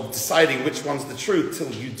out of deciding which one's the truth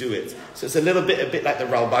till you do it. So it's a bit like the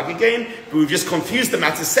Rabbi again, but we've just confused the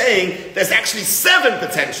matter saying there's actually 7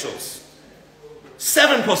 potentials.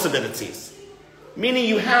 7 possibilities. Meaning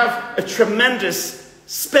you have a tremendous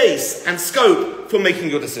space and scope for making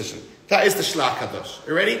your decision. That is the Shla Kadosh.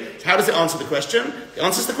 You ready? How does it answer the question? It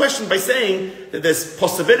answers the question by saying that there's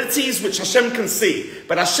possibilities which Hashem can see,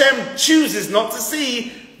 but Hashem chooses not to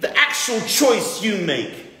see the actual choice you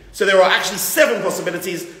make. So there are actually 7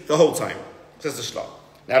 possibilities the whole time, says the Shla.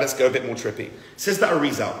 Now let's go a bit more trippy. It says that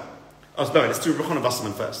Arizal. Oh, no, let's do Rechon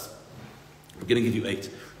Wasserman first. I'm going to give you 8.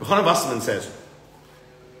 Rechon Wasserman says,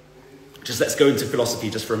 just let's go into philosophy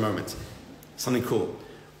just for a moment. Something cool.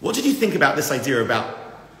 What did you think about this idea about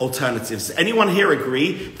alternatives? Does anyone here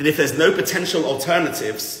agree that if there's no potential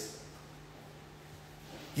alternatives,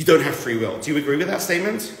 you don't have free will? Do you agree with that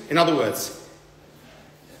statement? In other words,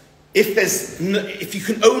 if you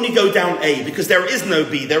can only go down A, because there is no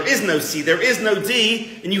B, there is no C, there is no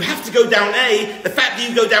D, and you have to go down A, the fact that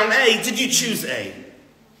you go down A, did you choose A?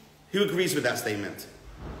 Who agrees with that statement?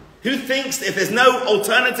 Who thinks that if there's no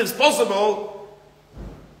alternatives possible,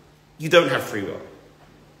 you don't have free will?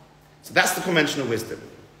 So that's the conventional wisdom.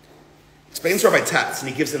 Explains Rabbi Tatz, and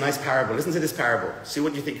he gives a nice parable. Listen to this parable. See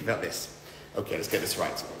what you think about this. Okay, let's get this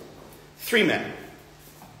right. 3 men.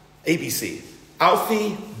 ABC.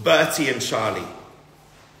 Alfie, Bertie, and Charlie.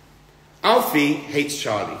 Alfie hates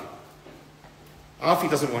Charlie. Alfie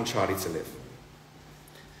doesn't want Charlie to live.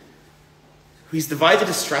 He's divided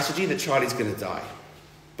a strategy that Charlie's going to die.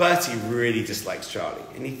 Bertie really dislikes Charlie,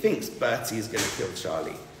 and he thinks Bertie is going to kill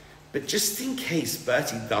Charlie. But just in case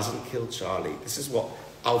Bertie doesn't kill Charlie, this is what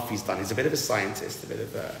Alfie's done. He's a bit of a scientist,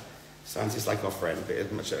 scientist like our friend,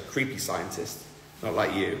 but much a creepy scientist, not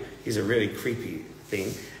like you. He's a really creepy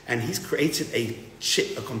thing. And he's created a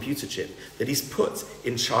chip, a computer chip, that he's put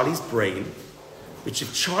in Charlie's brain, which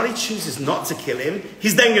if Charlie chooses not to kill him,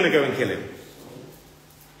 he's then going to go and kill him.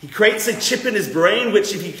 He creates a chip in his brain,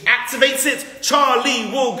 which if he activates it,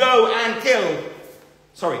 Charlie will go and kill.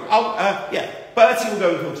 Bertie will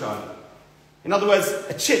go and kill Charlie. In other words,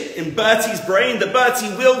 a chip in Bertie's brain that Bertie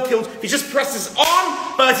will kill. If he just presses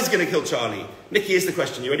on, Bertie's going to kill Charlie. Nicky, here's the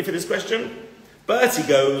question. You ready for this question? Bertie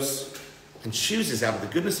goes and chooses out of the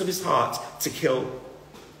goodness of his heart to kill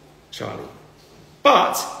Charlie.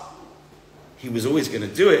 But he was always going to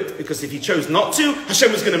do it, because if he chose not to,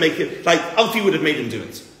 Hashem was going to make it, like Alfie would have made him do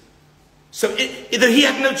it. So he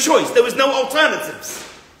had no choice. There was no alternatives.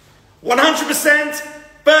 100%,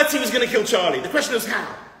 Bertie was going to kill Charlie. The question was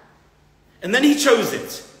how. And then he chose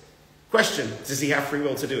it. Question, does he have free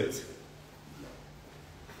will to do it?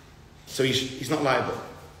 So he's not liable.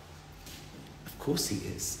 Of course he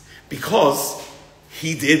is. Because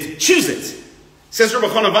he did choose it. Says Rabbi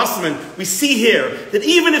Wasserman, we see here that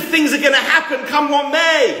even if things are going to happen, come what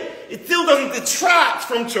may, it still doesn't detract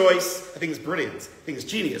from choice. I think it's brilliant. I think it's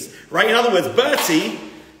genius. Right? In other words, Bertie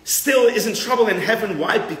still is in trouble in heaven.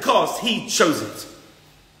 Why? Because he chose it.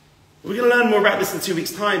 We're going to learn more about this in 2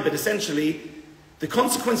 weeks' time, but essentially, the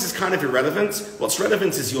consequence is kind of irrelevant. What's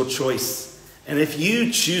relevant is your choice. And if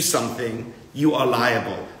you choose something, you are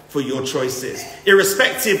liable for your choices,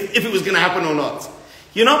 irrespective if it was going to happen or not.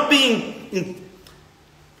 You're not being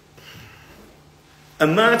a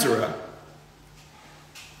murderer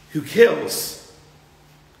who kills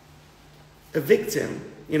a victim.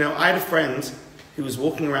 You know, I had a friend who was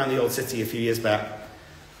walking around the old city a few years back,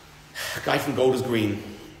 a guy from Golders Green.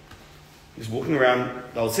 He was walking around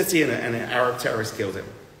the old city and an Arab terrorist killed him.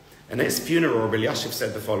 And at his funeral, Rabbi Yashiv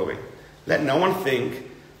said the following: let no one think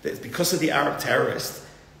that it's because of the Arab terrorist,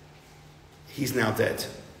 he's now dead.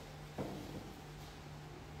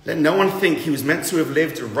 Let no one think he was meant to have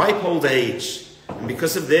lived a ripe old age, and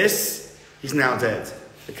because of this, he's now dead.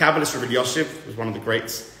 The Kabbalist Rabbi Yosef, was one of the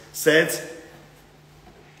greats, said,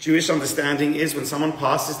 Jewish understanding is when someone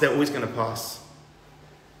passes, they're always going to pass.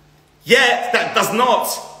 Yet, that does not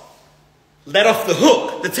let off the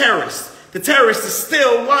hook the terrorist. The terrorist is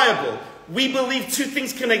still liable. We believe two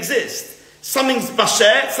things can exist. Something's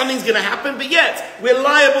basher, something's going to happen, but yet, we're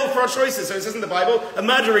liable for our choices. So it says in the Bible, a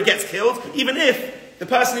murderer gets killed, even if the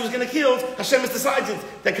person who was going to kill, Hashem has decided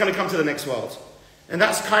they're going to come to the next world. And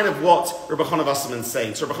that's kind of what Rabbi Wasserman is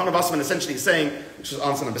saying. So Rabbi Wasserman essentially is saying, which was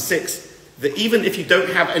answer number 6, that even if you don't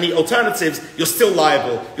have any alternatives, you're still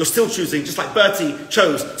liable. You're still choosing, just like Bertie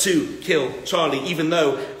chose to kill Charlie, even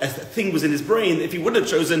though a thing was in his brain that if he wouldn't have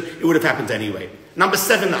chosen, it would have happened anyway. Number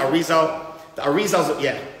 7, the Arizal,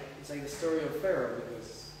 yeah. It's like the story of Pharaoh,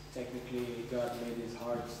 because technically God made his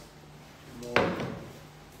heart more...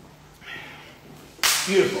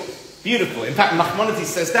 Beautiful. In fact, Nachmanides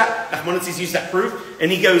says that. Nachmanides used that proof.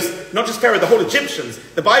 And he goes, not just Pharaoh, the whole Egyptians.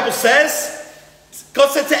 The Bible says, God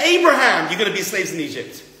said to Abraham, you're going to be slaves in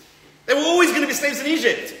Egypt. They were always going to be slaves in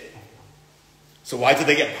Egypt. So why did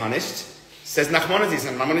they get punished? Says Nachmanides,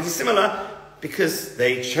 and Nachmanides is similar, because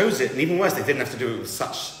they chose it. And even worse, they didn't have to do it with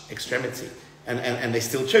such extremity. And they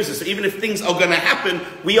still chose it. So even if things are going to happen,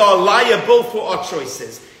 we are liable for our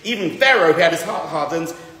choices. Even Pharaoh, who had his heart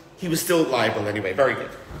hardened, he was still liable anyway. Very good.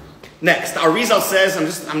 Next, the Arizal says,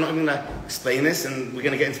 I'm not going to explain this, and we're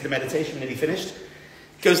going to get into the meditation, nearly finished.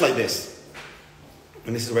 It goes like this.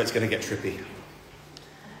 And this is where it's going to get trippy.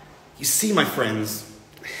 You see, my friends,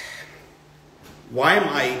 why am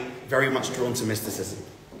I very much drawn to mysticism?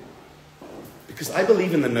 Because I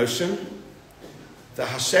believe in the notion that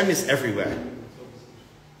Hashem is everywhere.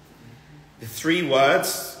 The 3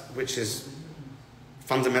 words, which is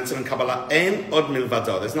fundamental in Kabbalah, Ein od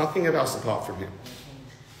milvado. There's nothing else apart from him.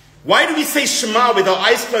 Why do we say Shema with our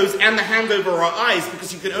eyes closed and the hand over our eyes?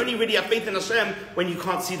 Because you can only really have faith in Hashem when you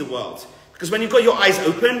can't see the world. Because when you've got your eyes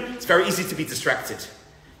open, it's very easy to be distracted.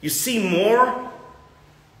 You see more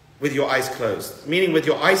with your eyes closed. Meaning with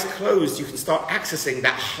your eyes closed, you can start accessing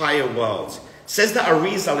that higher world. Says that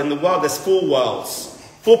Arizal, in the world, there's 4 worlds.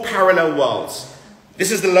 4 parallel worlds.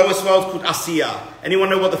 This is the lowest world called Asiya.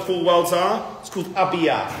 Anyone know what the 4 worlds are? It's called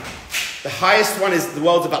Abiyah. The highest one is the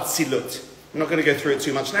world of Atzilut. I'm not going to go through it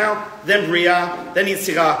too much now. Then Bria, then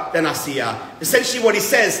Yitzira, then Asiya. Essentially what he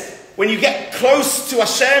says, when you get close to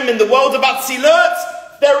Hashem in the world of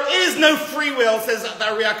Atzilut, there is no free will, says the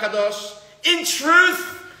Ari Kadosh. In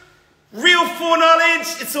truth, real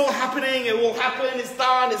foreknowledge, it's all happening, it will happen, it's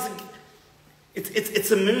done.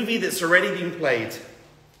 It's a movie that's already been played.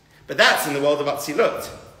 But that's in the world of Atzilut.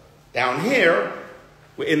 Down here,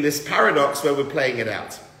 we're in this paradox where we're playing it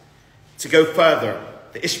out. To go further,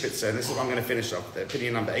 the Ishbitzer, and this is what I'm going to finish off, the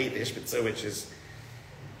opinion number 8, the Ishbitzer, which is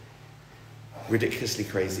ridiculously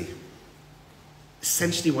crazy.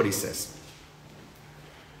 Essentially what he says.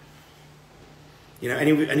 You know,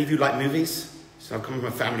 any of you like movies? So I've come from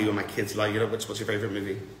a family where my kids like, you know, what's your favorite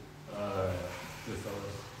movie?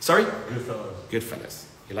 Goodfellas. Sorry? Goodfellas. Goodfellas.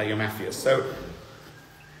 You like your mafias. So,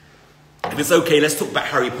 if it's okay, let's talk about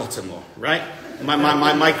Harry Potter more, right?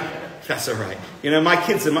 That's all right. You know, my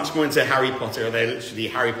kids are much more into Harry Potter. They're literally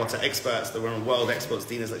Harry Potter experts. They're one of the world experts.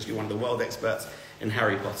 Dina's literally one of the world experts in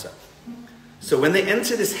Harry Potter. So when they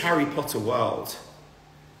enter this Harry Potter world,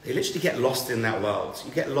 they literally get lost in that world.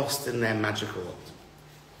 You get lost in their magical world.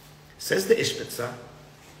 Says the Ishbitzer,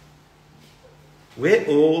 we're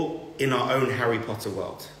all in our own Harry Potter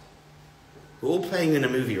world. We're all playing in a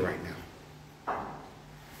movie right now.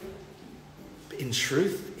 But in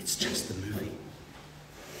truth, it's just the movie.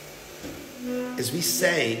 As we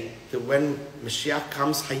say that when Mashiach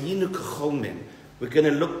comes, Hayinu k'cholmin, we're going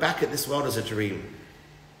to look back at this world as a dream.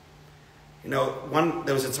 You know,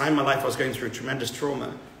 there was a time in my life I was going through tremendous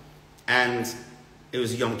trauma, and it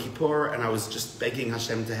was Yom Kippur, and I was just begging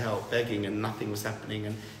Hashem to help, begging, and nothing was happening.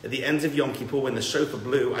 And at the end of Yom Kippur, when the shofar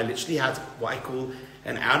blew, I literally had what I call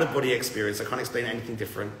an out-of-body experience. I can't explain anything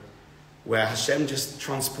different, where Hashem just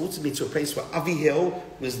transported me to a place where Avi Hill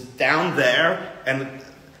was down there, and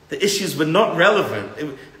the issues were not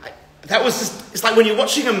relevant. It's like when you're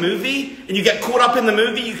watching a movie and you get caught up in the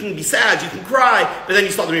movie, you can be sad, you can cry, but then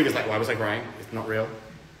you start the movie, it's like, why was I crying? It's not real.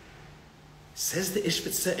 Says the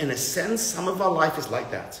Ishbitzer, in a sense, some of our life is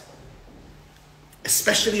like that.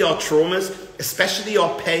 Especially our traumas, especially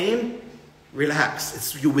our pain.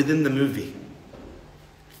 Relax, you're within the movie.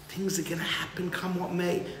 Things are going to happen, come what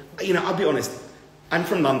may. You know, I'll be honest, I'm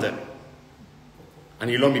from London.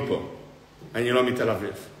 And you know me, po. And you know me, Tel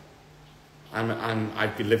Aviv.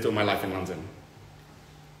 I've lived all my life in London.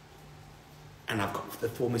 And I've got the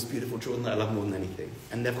 4 most beautiful children that I love more than anything.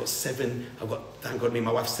 And they've got 7, thank God, me and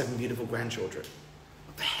my wife, 7 beautiful grandchildren.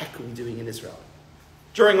 What the heck are we doing in Israel?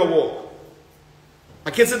 During a war.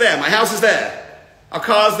 My kids are there, my house is there, our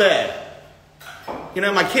car's there. You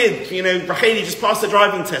know, my kid, Racheli just passed the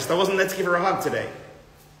driving test. I wasn't there to give her a hug today.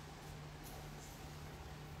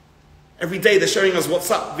 Every day they're showing us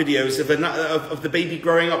WhatsApp videos of the baby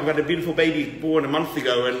growing up. We've had a beautiful baby born a month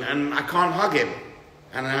ago, and I can't hug him.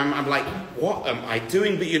 And I'm like, what am I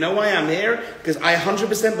doing? But you know why I'm here? Because I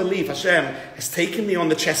 100% believe Hashem has taken me on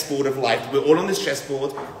the chessboard of life. We're all on this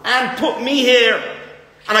chessboard and put me here.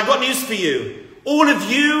 And I got news for you. All of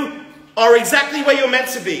you are exactly where you're meant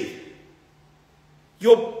to be.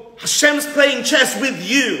 Hashem's playing chess with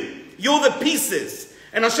you. You're the pieces.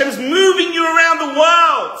 And Hashem's moving you around the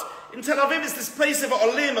world. In Tel Aviv, it's this place of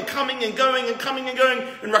olim, are coming and going and coming and going.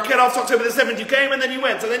 And Raquel, after October the 7th, you came and then you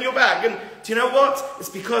went and then you're back. And do you know what? It's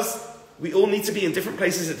because we all need to be in different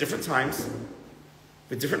places at different times,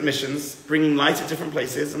 with different missions, bringing light at different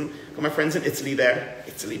places. And I've got my friends in Italy there.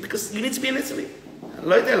 Italy, because you need to be in Italy.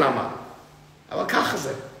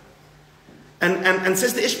 And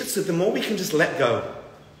says the Ishbitzer, the more we can just let go.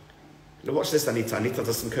 Watch this, Anita. Anita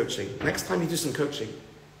does some coaching. Next time you do some coaching,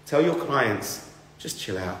 tell your clients, just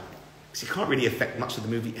chill out. Because you can't really affect much of the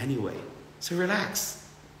movie anyway. So relax.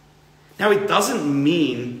 Now, it doesn't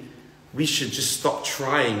mean we should just stop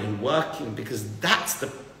trying and working, because that's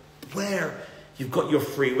where you've got your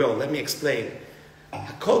free will. Let me explain.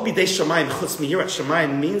 Hakol bidei shamayim chutz miyirat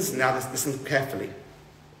shamayim means, now listen carefully.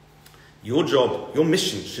 Your job, your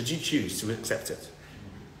mission, should you choose to accept it,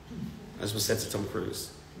 as was said to Tom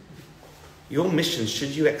Cruise, your mission, should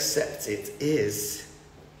you accept it, is,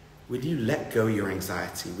 will you let go your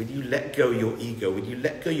anxiety? Will you let go your ego? Will you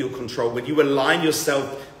let go your control? Will you align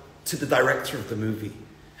yourself to the director of the movie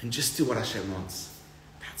and just do what Hashem wants?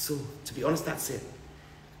 That's all. To be honest, that's it.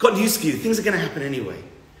 Got news for you. Things are going to happen anyway.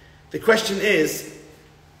 The question is,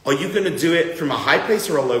 are you going to do it from a high place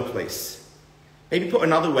or a low place? Maybe put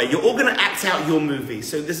another way, you're all going to act out your movie.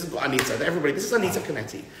 So this is what Anita, everybody, this is Anita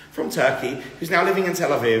Canetti from Turkey, who's now living in Tel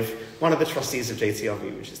Aviv, one of the trustees of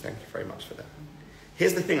JTLV, which is, thank you very much for that.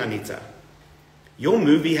 Here's the thing, Anita. Your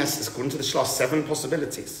movie has, according to the Shlosh, 7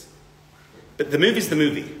 possibilities. But the movie's the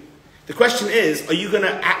movie. The question is, are you going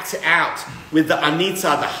to act it out with the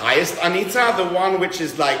Anita, the highest Anita, the one which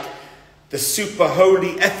is like the super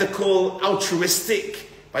holy, ethical, altruistic?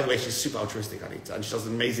 By the way, she's super altruistic, Anita, and she does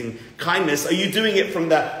amazing kindness. Are you doing it from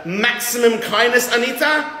the maximum kindness,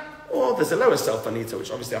 Anita? Or there's a lower self, Anita,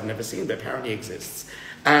 which obviously I've never seen, but apparently exists.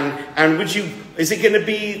 And is it going to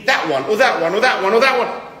be that one, or that one, or that one, or that one?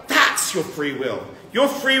 That's your free will. Your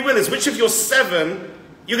free will is which of your 7,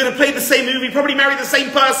 you're going to play the same movie, probably marry the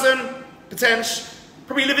same person, potentially,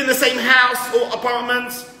 probably live in the same house, or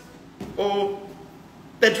apartment, or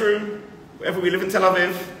bedroom, wherever we live in Tel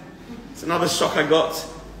Aviv. It's another shock I got.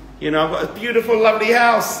 I've got a beautiful, lovely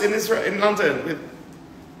house in London with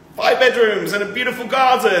 5 bedrooms and a beautiful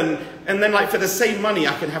garden. And then, for the same money,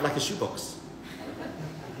 I can have a shoebox.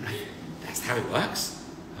 That's how it works?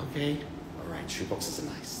 Okay. All right, shoeboxes are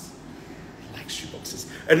nice. I like shoeboxes.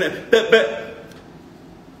 But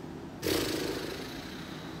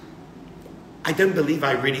I don't believe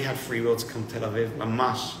I really have free will to come to Tel Aviv.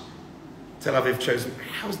 Mamash. Tel Aviv chose,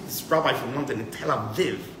 how's this rabbi from London in Tel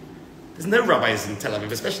Aviv? There's no rabbis in Tel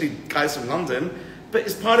Aviv, especially guys from London, but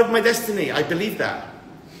it's part of my destiny. I believe that.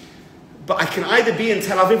 But I can either be in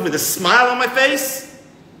Tel Aviv with a smile on my face,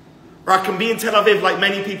 or I can be in Tel Aviv like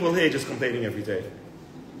many people here, just complaining every day.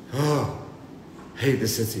 Oh, hate the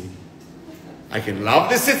city. I can love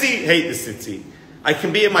the city, hate the city. I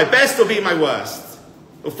can be at my best or be at my worst.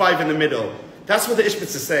 Or 5 in the middle. That's what the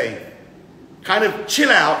Ishbitz is saying. Kind of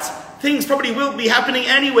chill out. Things probably will be happening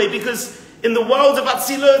anyway, because in the world of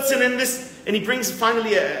Atzilutz and in this, and he brings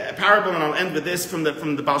finally a parable, and I'll end with this from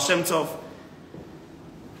the Baal Shem Tov.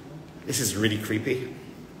 This is really creepy.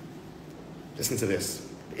 Listen to this.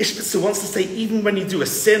 The Ishbitz wants to say, even when you do a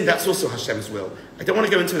sin, that's also Hashem's will. I don't want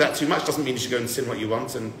to go into that too much. Doesn't mean you should go and sin what you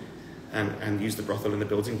want and use the brothel in the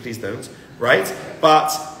building. Please don't. Right?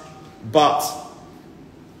 But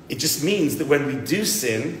it just means that when we do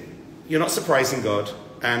sin, you're not surprising God,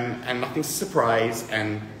 and nothing's a surprise,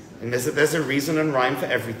 and there's a reason and rhyme for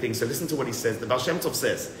everything. So listen to what he says. The Baal Shem Tov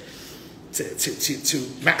says, to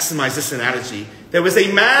maximize this analogy, there was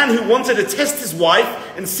a man who wanted to test his wife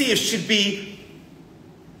and see if she'd be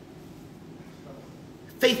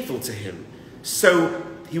faithful to him. So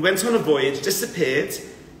he went on a voyage, disappeared,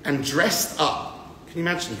 and dressed up. Can you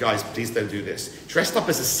imagine, guys, please don't do this. Dressed up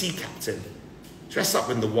as a sea captain. Dressed up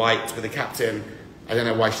in the white with the captain. I don't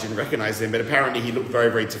know why she didn't recognize him, but apparently he looked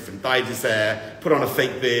very, very different. Dyed his hair, put on a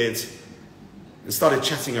fake beard, and started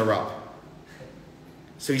chatting her up.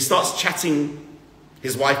 So he starts chatting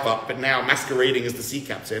his wife up, but now masquerading as the sea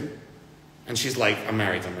captain. And she's like, I'm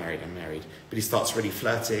married. But he starts really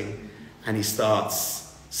flirting, and he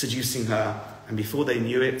starts seducing her. And before they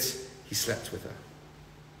knew it, he slept with her.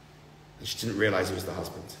 And she didn't realize he was the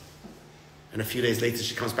husband. And a few days later,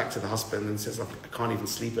 she comes back to the husband and says, I can't even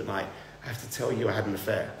sleep at night. I have to tell you I had an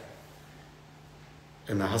affair.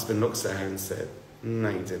 And the husband looks at her and said, no,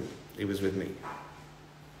 you didn't. He was with me.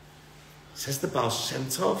 Says the Baal Shem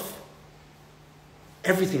Tov,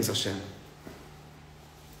 everything's Hashem.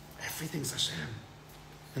 Everything's Hashem.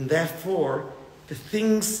 And therefore, the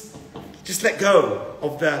things, just let go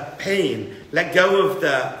of the pain. Let go of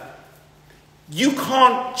the, you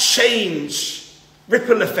can't change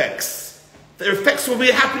ripple effects. The effects will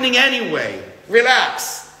be happening anyway.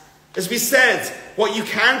 Relax. As we said, what you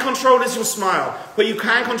can control is your smile. What you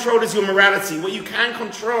can control is your morality. What you can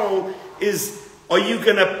control is, are you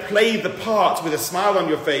going to play the part with a smile on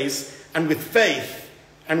your face and with faith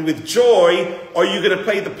and with joy, or are you going to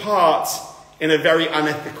play the part in a very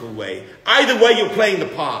unethical way? Either way, you're playing the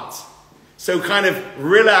part. So kind of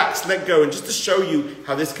relax, let go. And just to show you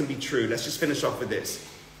how this can be true, let's just finish off with this.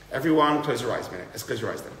 Everyone, close your eyes a minute. Let's close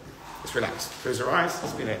your eyes then. Let's relax. Close your eyes.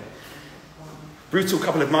 Let's be there. Brutal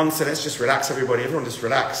couple of months, so let's just relax, everybody. Everyone just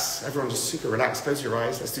relax. Everyone just super relax. Close your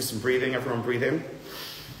eyes. Let's do some breathing. Everyone breathe in.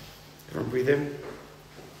 Everyone breathe in.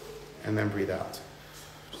 And then breathe out.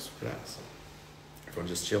 Just relax. Everyone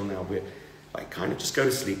just chill now. We're like kind of just go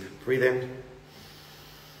to sleep. Breathe in.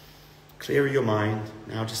 Clear your mind.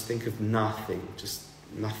 Now just think of nothing. Just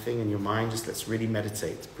nothing in your mind. Just let's really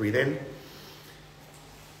meditate. Breathe in.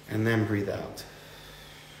 And then breathe out.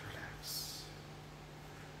 Relax.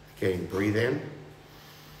 Again, breathe in.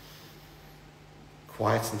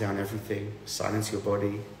 Quieten down everything. Silence your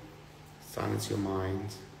body. Silence your mind.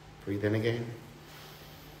 Breathe in again.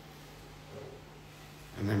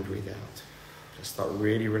 And then breathe out. Just start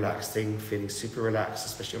really relaxing, feeling super relaxed,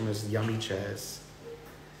 especially on those yummy chairs.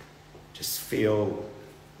 Just feel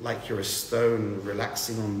like you're a stone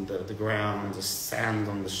relaxing on the ground, the sand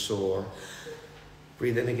on the shore.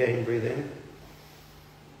 Breathe in again, breathe in.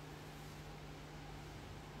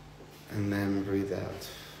 And then breathe out.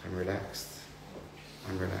 I'm relaxed.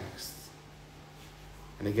 I'm relaxed.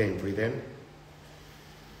 And again, breathe in.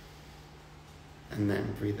 And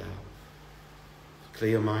then breathe out.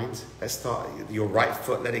 Clear your mind. Let's start. Your right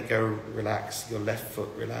foot, let it go, relax. Your left foot,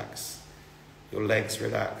 relax. Your legs,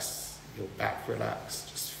 relax. Your back, relax.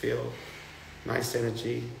 Just feel nice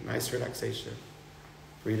energy, nice relaxation.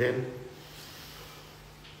 Breathe in.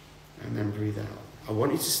 And then breathe out. I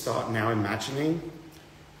want you to start now imagining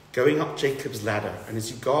going up Jacob's ladder. And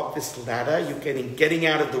as you go up this ladder, you're getting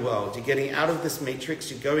out of the world. You're getting out of this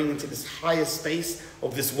matrix. You're going into this higher space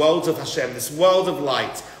of this world of Hashem, this world of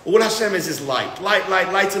light. All Hashem is light. Light,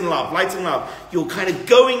 light, light and love. Light and love. You're kind of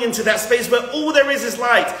going into that space where all there is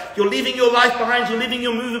light. You're leaving your life behind. You're leaving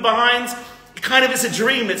your movie behind. It kind of is a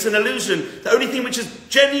dream. It's an illusion. The only thing which is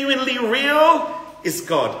genuinely real is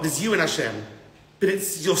God. It is you and Hashem. But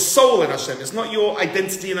it's your soul in Hashem. It's not your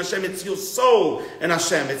identity in Hashem. It's your soul in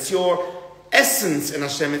Hashem. It's your essence in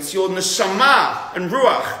Hashem. It's your neshama and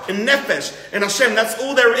ruach and nefesh in Hashem. That's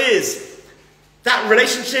all there is. That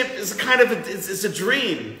relationship is it's a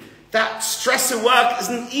dream. That stress at work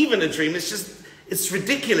isn't even a dream. It's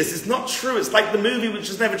ridiculous. It's not true. It's like the movie, which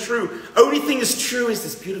is never true. Only thing is true is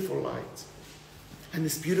this beautiful light and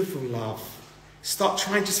this beautiful love. Start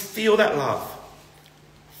trying to just feel that love.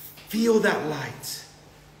 Feel that light.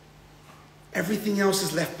 Everything else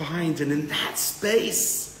is left behind. And in that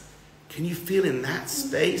space, can you feel in that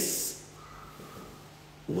space?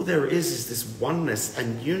 All there is this oneness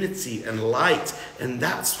and unity and light. And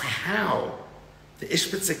that's how the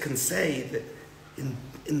Ishbitzer can say that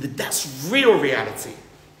that's real reality.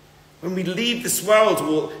 When we leave this world,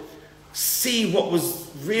 we'll see what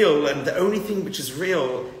was real, and the only thing which is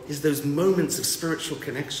real is those moments of spiritual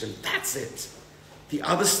connection. That's it. The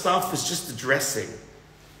other stuff was just the dressing.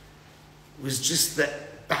 It was just the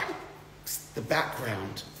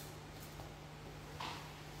background.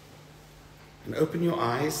 And open your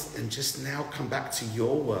eyes and just now come back to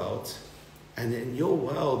your world. And in your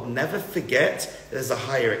world, never forget there's a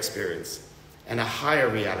higher experience and a higher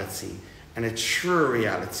reality and a truer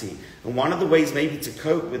reality. And one of the ways maybe to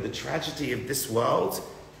cope with the tragedy of this world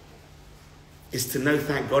is to know,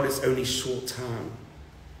 thank God, it's only short term.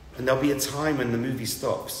 And there'll be a time when the movie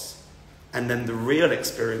stops and then the real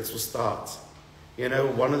experience will start. You know,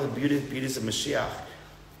 one of the beauties of Mashiach,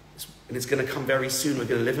 and it's going to come very soon, we're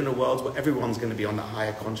going to live in a world where everyone's going to be on the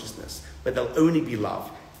higher consciousness, where there'll only be love,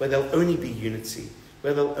 where there'll only be unity,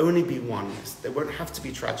 where there'll only be oneness. There won't have to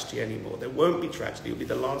be tragedy anymore. There won't be tragedy. It'll be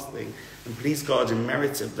the last thing. And please God, in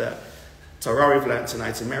merit of the Torah we've learned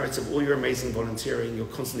tonight, in merit of all your amazing volunteering you're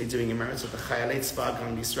constantly doing, in merit of the Chayalei Tzva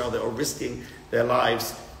Am Yisrael that are risking their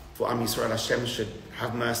lives for Am Yisrael, Hashem should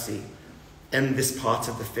have mercy. End this part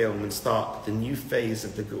of the film and start the new phase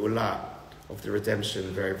of the Geula, of the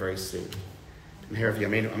redemption, very, very soon. And here of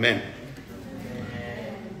Yameinu, Amen.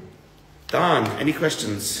 Dan, any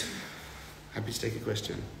questions? Happy to take a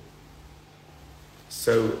question.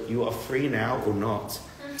 So you are free now or not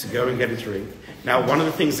to go and get a drink. Now, one of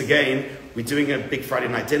the things, again, we're doing a big Friday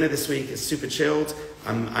night dinner this week. It's super chilled.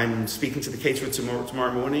 I'm speaking to the caterer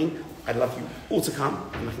tomorrow morning. I'd love you all to come,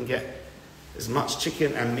 and I can get as much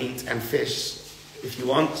chicken and meat and fish if you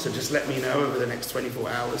want. So just let me know over the next 24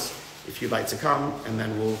 hours if you'd like to come, and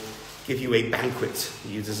then we'll give you a banquet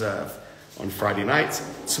you deserve on Friday night.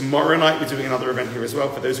 Tomorrow night, we're doing another event here as well.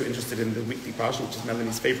 For those who are interested in the weekly parsha, which is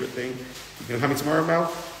Melanie's favorite thing. You can have me tomorrow, Mel?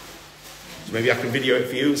 So maybe I can video it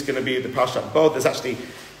for you. It's going to be the Parshat Bod. There's actually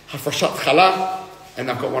Hafrashat Chala. And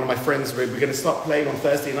I've got one of my friends. We're going to start playing on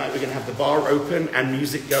Thursday night. We're going to have the bar open and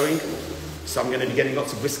music going. So I'm going to be getting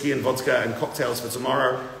lots of whiskey and vodka and cocktails for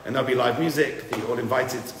tomorrow. And there'll be live music that you're all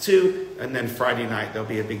invited to. And then Friday night, there'll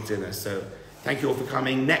be a big dinner. So thank you all for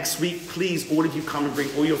coming. Next week, please, all of you come and bring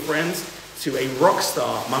all your friends to a rock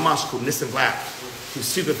star, mamash, called Nissan Black, who's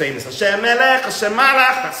super famous. Hashem Melech, Hashem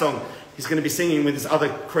Malach, that song. He's going to be singing with his other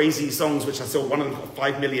crazy songs, which I saw one of them got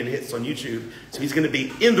 5 million hits on YouTube. So he's going to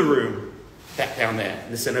be in the room, back down there,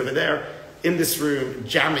 listen over there, in this room,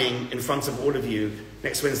 jamming in front of all of you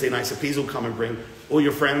next Wednesday night. So please all come and bring all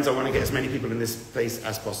your friends. I want to get as many people in this place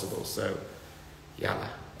as possible. So, yalla,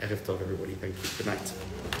 Erev Tov, everybody. Thank you. Good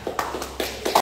night.